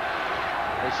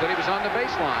 They said he was on the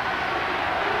baseline.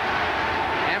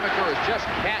 Amaker is just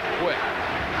cat quick.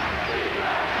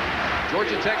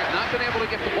 Georgia Tech has not been able to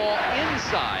get the ball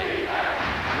inside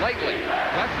lately.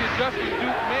 That's the adjustment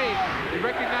Duke made. They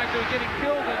recognized they were getting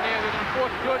killed in there. They're going to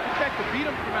force Georgia Tech to beat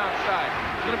them from outside.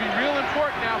 It's going to be real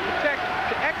important now for Tech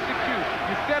to execute.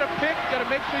 You set a pick, you got to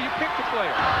make sure you pick the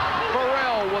player.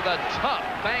 Farrell with a tough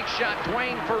bank shot.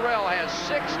 Dwayne Farrell has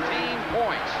 16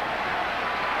 points.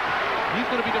 He's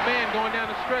going to be the man going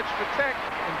down the stretch for Tech,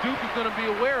 and Duke is going to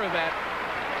be aware of that.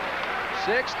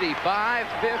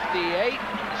 65-58, 6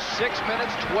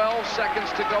 minutes, 12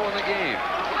 seconds to go in the game.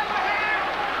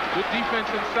 Good defense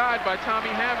inside by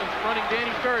Tommy Hammonds, fronting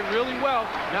Danny Ferry really well,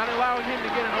 not allowing him to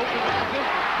get an open position.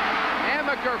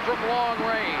 Amaker from long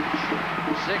range,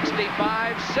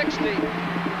 65-60.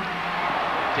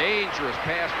 Dangerous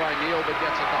pass by Neal, but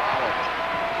gets it to Oliver.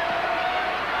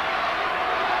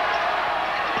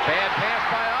 Bad pass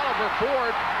by Oliver.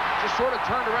 Ford just sort of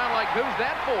turned around like, who's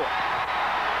that for?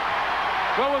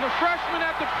 Well, with a freshman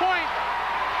at the point,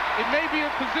 it may be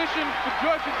a position for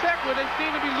Georgia Tech where they seem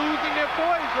to be losing their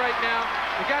poise right now.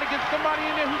 They've got to get somebody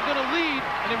in there who's going to lead,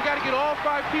 and they've got to get all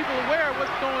 5 people aware of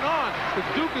what's going on, because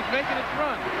Duke is making its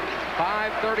run.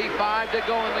 5:35 to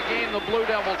go in the game. The Blue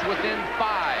Devils within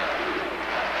 5.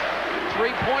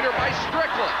 Three-pointer by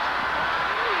Strickland.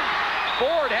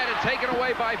 Ford had it taken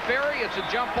away by Ferry. It's a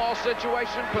jump ball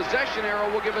situation. Possession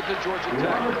arrow. We'll give it to Georgia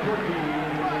Tech.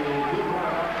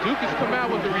 Duke has come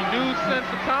out with a renewed sense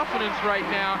of confidence right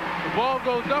now. The ball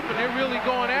goes up, and they're really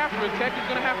going after it. Tech is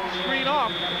going to have to screen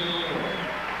off.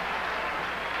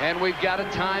 And we've got a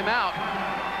timeout.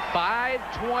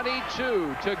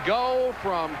 5:22 to go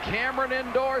from Cameron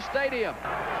Indoor Stadium.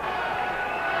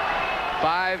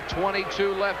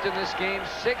 5:22 left in this game,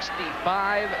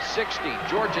 65-60.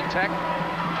 Georgia Tech,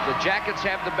 the Jackets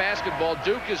have the basketball.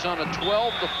 Duke is on a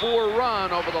 12-4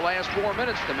 run over the last 4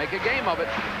 minutes to make a game of it.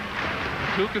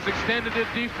 Duke has extended their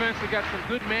defense. They got some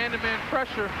good man-to-man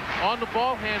pressure on the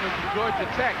ball handlers of Georgia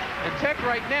Tech. And Tech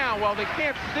right now, while they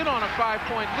can't sit on a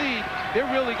 5-point lead, they're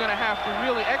really going to have to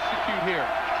really execute here.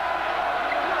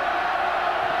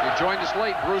 You joined us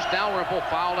late. Bruce Dalrymple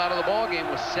fouled out of the ball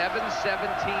game with 7:17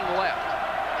 left.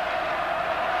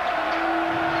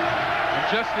 And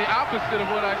just the opposite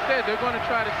of what I said. They're going to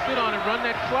try to sit on and run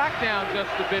that clock down just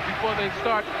a bit before they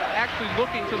start actually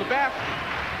looking to the basket.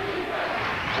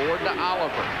 Ford to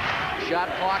Oliver. Shot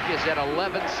clock is at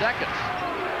 11 seconds.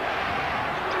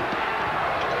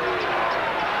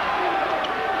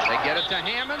 They get it to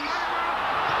Hammonds.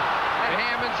 And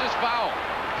Hammonds is fouled.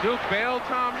 Duke bailed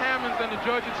Tom Hammonds and the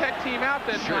Georgia Tech team out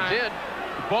that Sure time. did.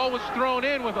 The ball was thrown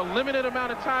in with a limited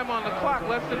amount of time on the clock,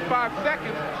 less than 5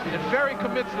 seconds, and Ferry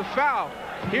commits the foul.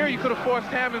 Here you could have forced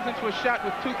Hammonds into a shot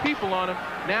with 2 people on him.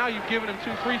 Now you've given him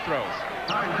 2 free throws.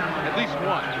 At least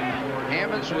 1.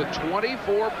 Hammonds with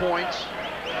 24 points.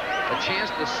 A chance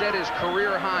to set his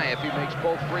career high if he makes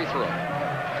both free throws.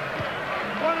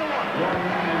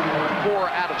 4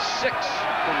 out of 6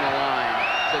 from the line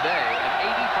today. An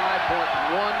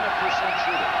 85.1%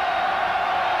 shooter.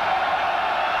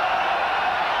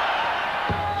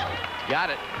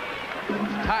 Got it.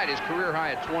 Tied his career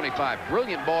high at 25.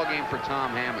 Brilliant ball game for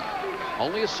Tom Hammonds.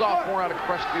 Only a sophomore out of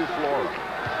Crestview, Florida.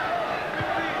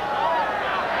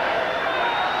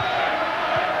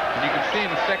 And you can see in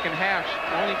the second half,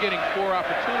 only getting 4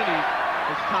 opportunities.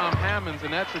 is Tom Hammonds,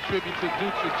 and that's a tribute to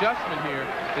Duke's adjustment here.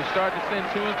 They start to send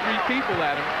 2 and 3 people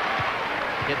at him.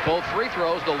 Hit both free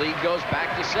throws. The lead goes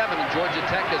back to 7, and Georgia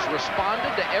Tech has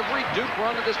responded to every Duke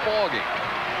run of this ballgame.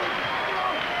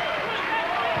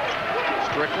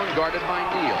 Strickland guarded by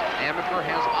Neal. Amaker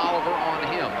has Oliver on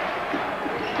him.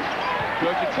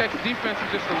 Georgia Tech's defense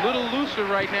is just a little looser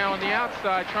right now on the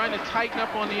outside, trying to tighten up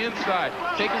on the inside,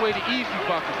 take away the easy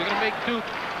buckets. They're going to make Duke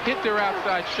hit their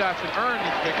outside shots and earn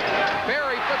this victory.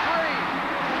 Ferry for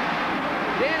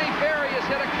 3. Danny Ferry has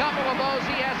hit a couple of those.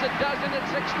 He has a dozen at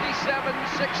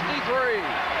 67-63.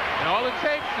 And all it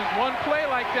takes is one play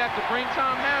like that to bring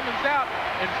Tom Hammonds out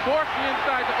and force the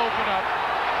inside to open up.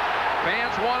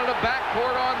 Fans wanted a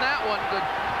backcourt on that one. The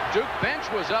Duke bench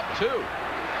was up, too.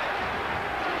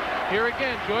 Here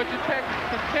again, Georgia Tech is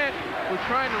content with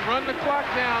trying to run the clock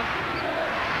down,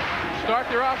 start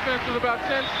their offense with about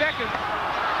 10 seconds.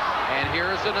 And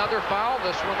here's another foul,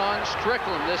 this one on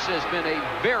Strickland. This has been a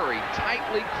very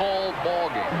tightly called ball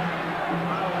game.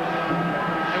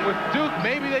 And with Duke,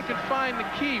 maybe they can find the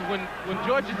key. When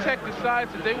Georgia Tech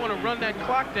decides that they want to run that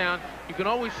clock down, you can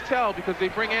always tell because they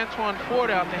bring Antoine Ford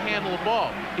out to handle the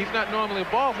ball. He's not normally a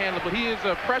ball handler, but he is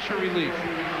a pressure relief.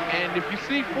 And if you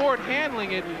see Ford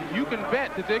handling it, you can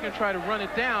bet that they're going to try to run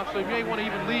it down, so you may want to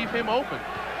even leave him open.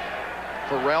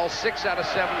 Farrell, 6 out of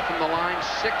 7 from the line,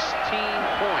 16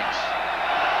 points.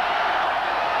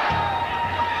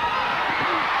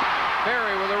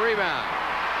 Ferry with a rebound.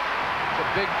 It's a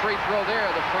big free throw there,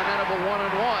 the front end of a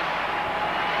 1-and-1.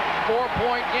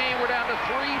 4-point game, we're down to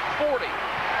 3:40.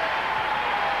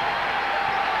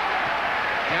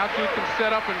 Now Duke can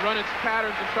set up and run its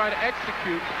patterns and try to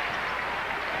execute.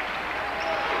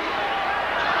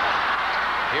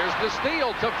 Here's the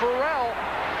steal to Farrell.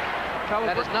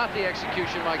 That is not the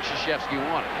execution Mike Krzyzewski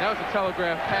wanted. That was a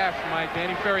telegraph pass, Mike.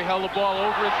 Danny Ferry held the ball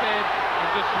over his head and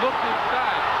just looked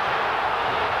inside.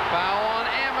 Foul on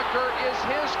Amaker is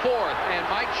his 4th, and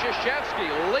Mike Krzyzewski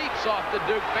leaps off the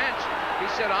Duke bench. He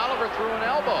said Oliver threw an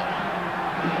elbow.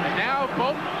 And now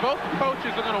both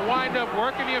coaches are going to wind up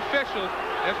working the officials.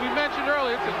 As we mentioned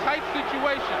earlier, it's a tight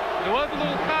situation. There was a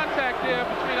little contact there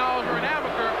between Oliver and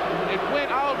Amaker. It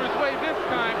went Oliver's way this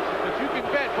time, but you can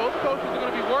bet both coaches are going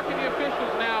to be working the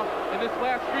officials now in this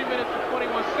last 3 minutes and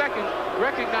 21 seconds,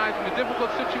 recognizing the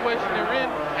difficult situation they're in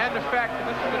and the fact that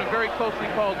this has been a very closely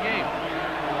called game.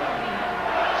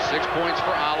 6 points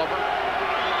for Oliver.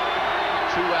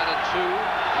 2 out of 2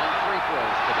 on free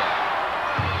throws today.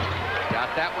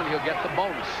 Got that one, he'll get the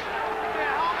bonus.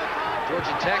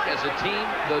 Georgia Tech as a team,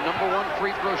 the #1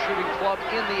 free throw shooting club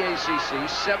in the ACC,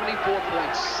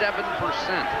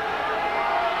 74.7%.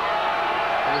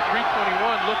 And with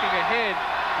 3:21 looking ahead,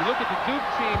 you look at the Duke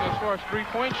team as far as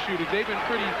three-point shooters, they've been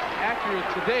pretty accurate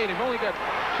today. They've only got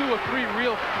 2 or 3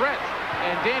 real threats,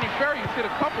 and Danny Ferry has hit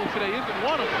a couple today, isn't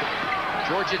one of them.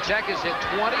 Georgia Tech has hit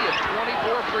 20 of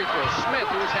 24 free throws.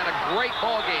 Smith, who has had a great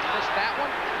ball game, missed that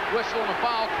one. Whistle and a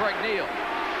foul, Craig Neal.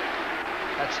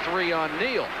 That's 3 on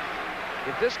Neal.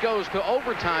 If this goes to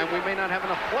overtime, we may not have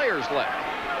enough players left.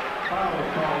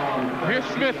 Here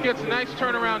Smith gets a nice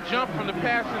turnaround jump from the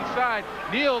pass inside.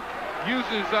 Neal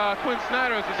uses Quinn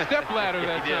Snyder as a step ladder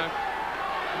that time.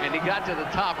 And he got to the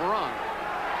top rung.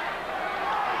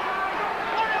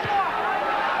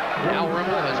 Al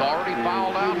Rimble has already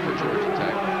fouled out for Georgia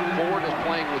Tech. Ford is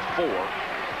playing with 4.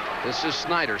 This is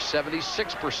Snyder,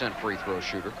 76% free throw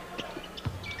shooter.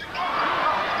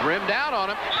 Rimmed out on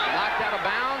him, knocked out of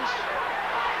bounds.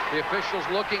 The official's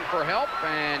looking for help,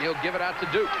 and he'll give it out to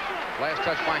Duke. Last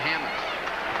touch by Hammonds.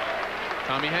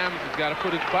 Tommy Hammonds has got to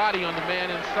put his body on the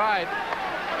man inside.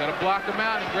 Got to block him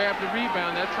out and grab the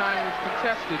rebound. That time was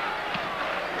contested.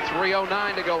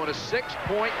 3:09 to go in a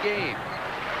 6-point game.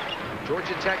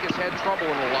 Georgia Tech has had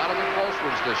trouble in a lot of the close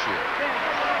ones this year.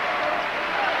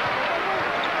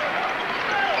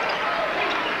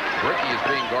 Bricky is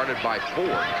being guarded by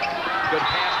Ford. Good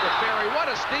pass to Ferry. What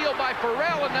a steal by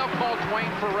Farrell, and they'll call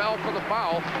Dwayne Farrell for the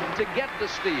foul to get the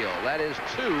steal. That is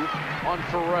 2 on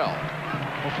Farrell.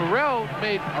 Well, Farrell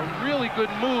made a really good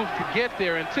move to get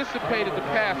there, anticipated the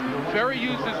pass. Ferry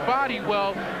used his body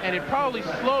well, and it probably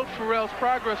slowed Farrell's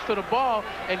progress to the ball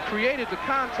and created the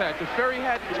contact. If Ferry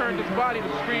hadn't turned his body to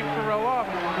screen Farrell off,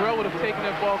 Farrell would have taken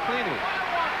that ball cleanly.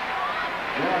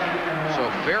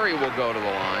 So Ferry will go to the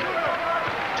line.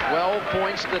 12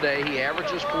 points today. He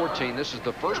averages 14. This is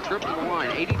the first trip to the line.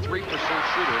 83%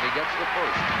 shooter, and he gets the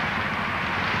first.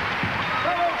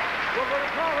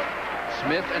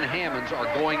 Smith and Hammonds are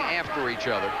going after each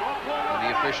other, and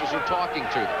the officials are talking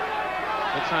to them.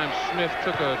 That time Smith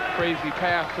took a crazy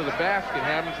pass to the basket.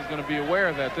 Hammonds is going to be aware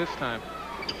of that this time.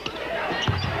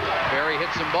 Ferry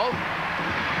hits them both.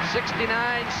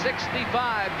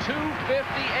 69-65,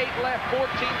 2:58 left, 14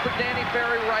 for Danny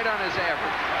Ferry, right on his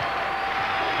average.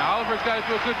 Now Oliver's got to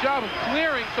do a good job of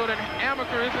clearing so that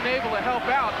Amaker isn't able to help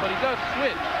out, but he does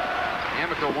switch.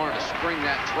 Amaker wanted to spring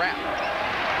that trap.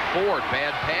 Ford,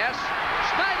 bad pass.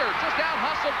 Snyder just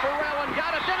out-hustled Farrell and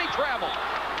got it, then he traveled.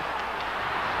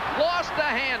 Lost the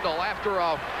handle after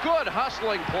a good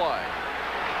hustling play.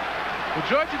 The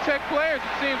Georgia Tech players,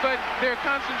 it seems like their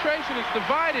concentration is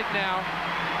divided now.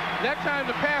 That time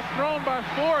the pass thrown by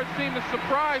Ford seemed to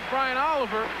surprise Brian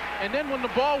Oliver, and then when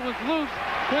the ball was loose,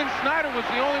 Quinn Snyder was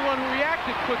the only one who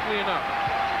reacted quickly enough.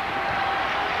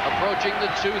 Approaching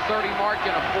the 2:30 mark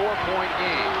in a 4-point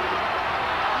game.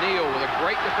 Neal with a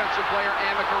great defensive player,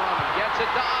 Amaker on him, gets it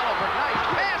to Oliver. Nice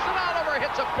pass, and Oliver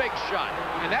hits a big shot.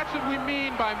 And that's what we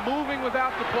mean by moving without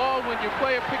the ball when your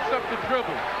player picks up the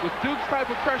dribble. With Duke's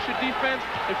type of pressure defense,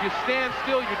 if you stand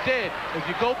still, you're dead. If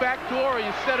you go back door or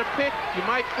you set a pick, you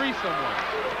might free someone.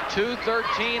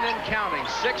 2:13 and counting,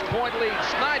 6-point lead.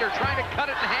 Snyder trying to cut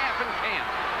it in half and can't.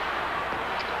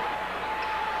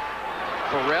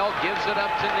 Farrell gives it up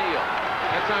to Neal.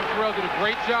 That time Farrell did a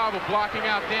great job of blocking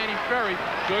out Danny Ferry.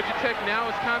 Georgia Tech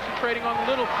now is concentrating on the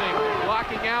little things,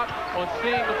 blocking out, on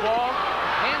seeing the ball.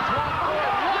 Antoine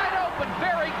Ford wide open.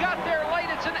 Ferry got there late.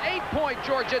 It's an 8-point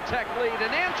Georgia Tech lead.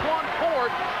 And Antoine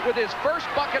Ford with his first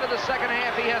bucket of the second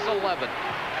half, he has 11.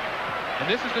 And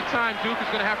this is the time Duke is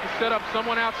going to have to set up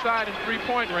someone outside in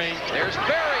three-point range. There's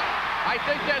Ferry. I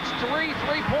think that's 3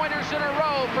 three-pointers in a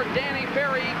row for Danny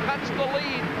Ferry. He cuts the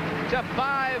lead to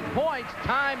 5 points.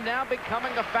 Time now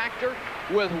becoming a factor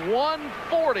with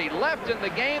 1:40 left in the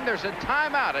game. There's a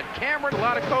timeout at Cameron. A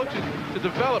lot of coaches to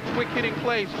develop quick-hitting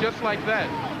plays just like that.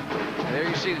 There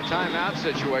you see the timeout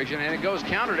situation, and it goes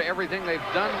counter to everything they've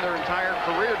done their entire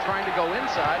career trying to go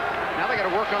inside. Now they got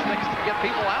to work on things to get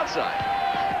people outside.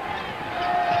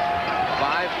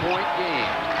 5-point game.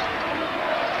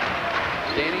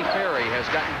 Danny Ferry has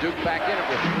gotten Duke back in it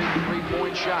with 3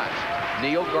 3-point shots.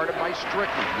 Neal guarded by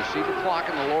Strickland. You see the clock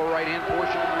in the lower right-hand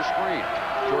portion of your screen.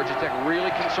 Georgia Tech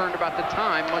really concerned about the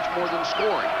time much more than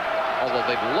scoring, although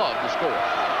they'd love to score.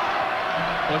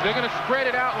 Well, if they're going to spread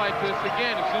it out like this,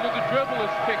 again, as soon as the dribble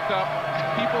is picked up,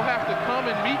 people have to come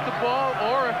and meet the ball,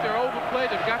 or if they're overplayed,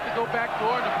 they've got to go back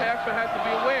door, and the passer has to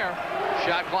be aware.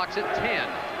 Shot clock's at 10.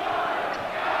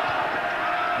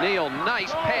 Neal,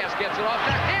 nice pass, gets it off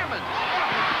to Hammonds.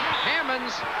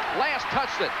 Hammonds last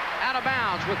touched it out of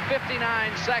bounds with 59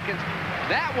 seconds.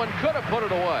 That one could have put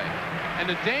it away. And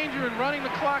the danger in running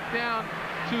the clock down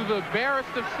to the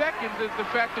barest of seconds is the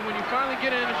fact that when you finally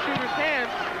get it in the shooter's hands,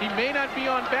 he may not be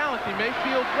on balance. He may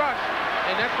feel rushed,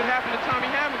 and that's what happened to Tommy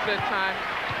Hammonds that time.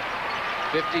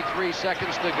 53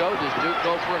 seconds to go. Does Duke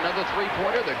go for another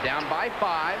three-pointer? They're down by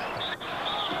 5.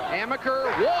 Amaker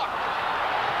walked.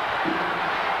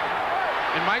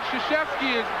 And Mike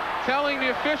Krzyzewski is telling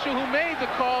the official who made the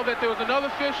call that there was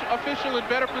another official in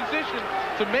better position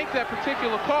to make that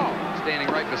particular call. Standing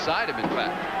right beside him, in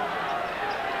fact.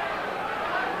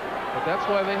 But that's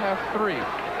why they have 3.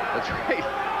 That's right.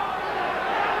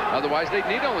 Otherwise, they'd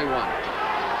need only 1.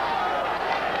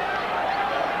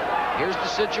 Here's the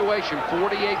situation.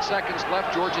 48 seconds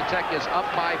left. Georgia Tech is up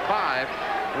by 5.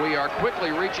 We are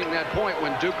quickly reaching that point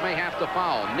when Duke may have to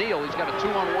foul. Neal, he's got a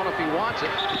 2-on-1 if he wants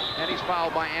it, and he's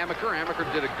fouled by Amaker. Amaker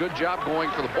did a good job going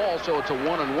for the ball, so it's a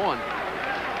 1-on-1.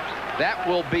 That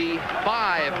will be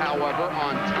 5, however,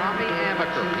 on Tommy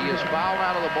Amaker. He is fouled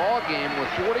out of the ball game with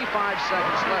 45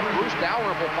 seconds left. Bruce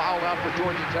Dalrymple fouled out for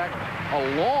Georgia Tech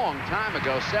a long time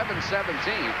ago,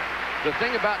 7-17. The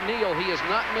thing about Neal, he has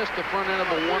not missed the front end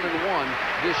of a 1-and-1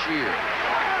 this year.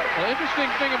 The interesting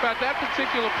thing about that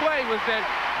particular play was that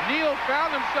Neal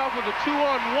found himself with a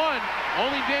 2-on-1.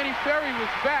 Only Danny Ferry was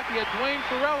back. He had Dwayne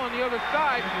Farrell on the other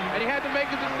side, and he had to make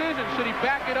a decision. Should he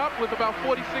back it up with about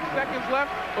 46 seconds left,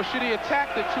 or should he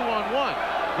attack the 2-on-1?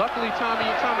 Luckily, Tommy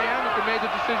Amaker made the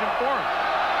decision for him.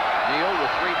 Neal with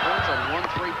 3 points on 1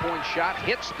 3-point shot.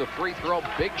 Hits the free throw.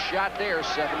 Big shot there,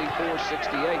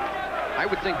 74-68. I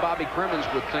would think Bobby Crimmins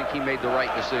would think he made the right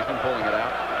decision pulling it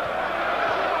out.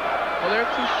 Well, there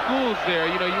are 2 schools there.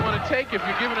 You know, you want to take, if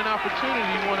you're given an opportunity,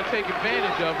 you want to take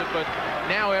advantage of it. But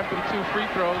now, after the 2 free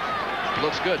throws.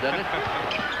 Looks good, doesn't it?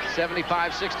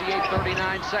 75-68,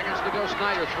 39 seconds to go.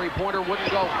 Snyder, three-pointer,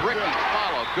 wouldn't go. Bricky,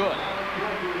 follow, good.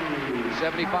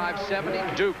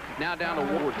 75-70, Duke now down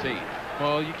to 14.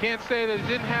 Well, you can't say that it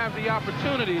didn't have the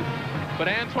opportunities, but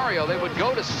Antonio, they would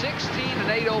go to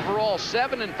 16-8 overall,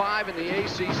 7-5 in the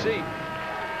ACC.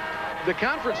 The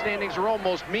conference standings are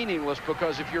almost meaningless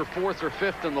because if you're 4th or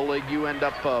 5th in the league, you end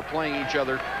up playing each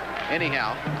other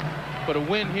anyhow. But a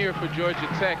win here for Georgia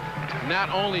Tech not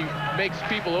only makes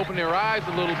people open their eyes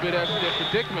a little bit as to their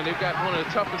predicament. They've got one of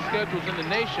the toughest schedules in the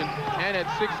nation, and at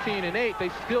 16-8, they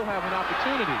still have an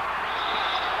opportunity.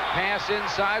 Pass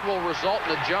inside will result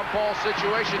in a jump ball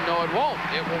situation. No, it won't.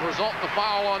 It will result in a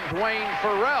foul on Dwayne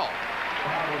Farrell.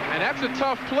 And that's a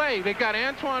tough play. They got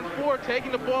Antoine Ford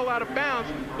taking the ball out of bounds,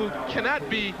 who cannot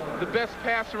be the best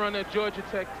passer on that Georgia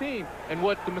Tech team. And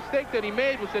what the mistake that he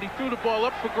made was that he threw the ball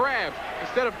up for grabs.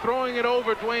 Instead of throwing it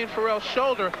over Dwayne Farrell's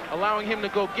shoulder, allowing him to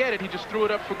go get it, he just threw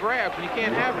it up for grabs. And you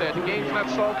can't have that. The game's not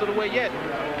salted away yet.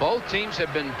 Both teams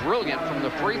have been brilliant from the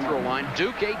free throw line.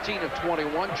 Duke 18 of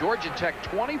 21, Georgia Tech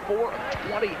 24 of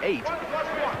 28.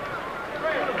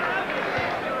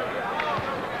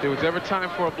 If there was ever time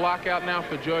for a block out now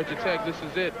for Georgia Tech, this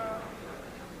is it.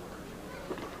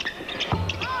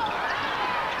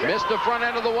 Missed the front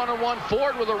end of the 1-on-1.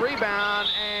 Ford with a rebound,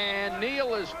 and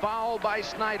Neal is fouled by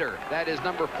Snyder. That is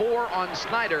number 4 on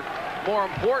Snyder. More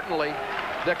importantly,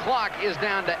 the clock is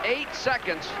down to 8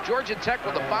 seconds. Georgia Tech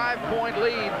with a 5-point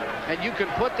lead, and you can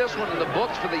put this one in the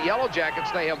books for the Yellow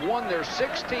Jackets. They have won their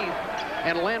 16th,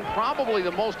 and Len, probably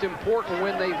the most important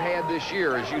win they've had this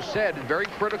year. As you said, very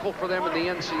critical for them in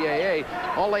the NCAA.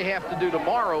 All they have to do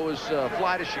tomorrow is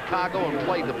fly to Chicago and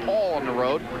play DePaul on the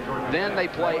road. Then they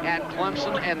play at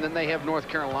Clemson, and then they have North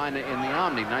Carolina in the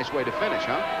Omni. Nice way to finish,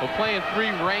 huh? Well, playing 3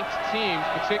 ranked teams,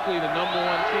 particularly the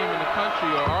 #1 team in the country,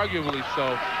 or arguably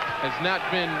so, has not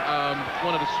been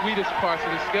one of the sweetest parts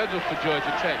of the schedule for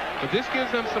Georgia Tech. But this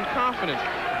gives them some confidence.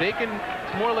 They can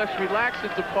more or less relax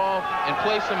at DePaul and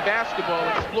play some basketball,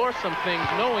 explore some things,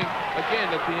 knowing, again,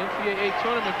 that the NCAA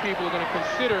tournament people are going to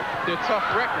consider their tough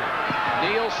record.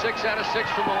 Neal 6 out of 6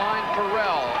 from the line.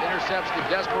 Farrell intercepts the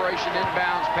desperation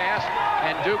inbounds pass,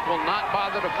 and Duke will not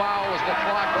bother to foul as the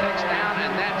clock ticks down,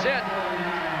 and that's it.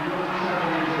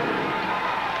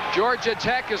 Georgia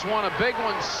Tech has won a big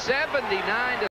one, 79 to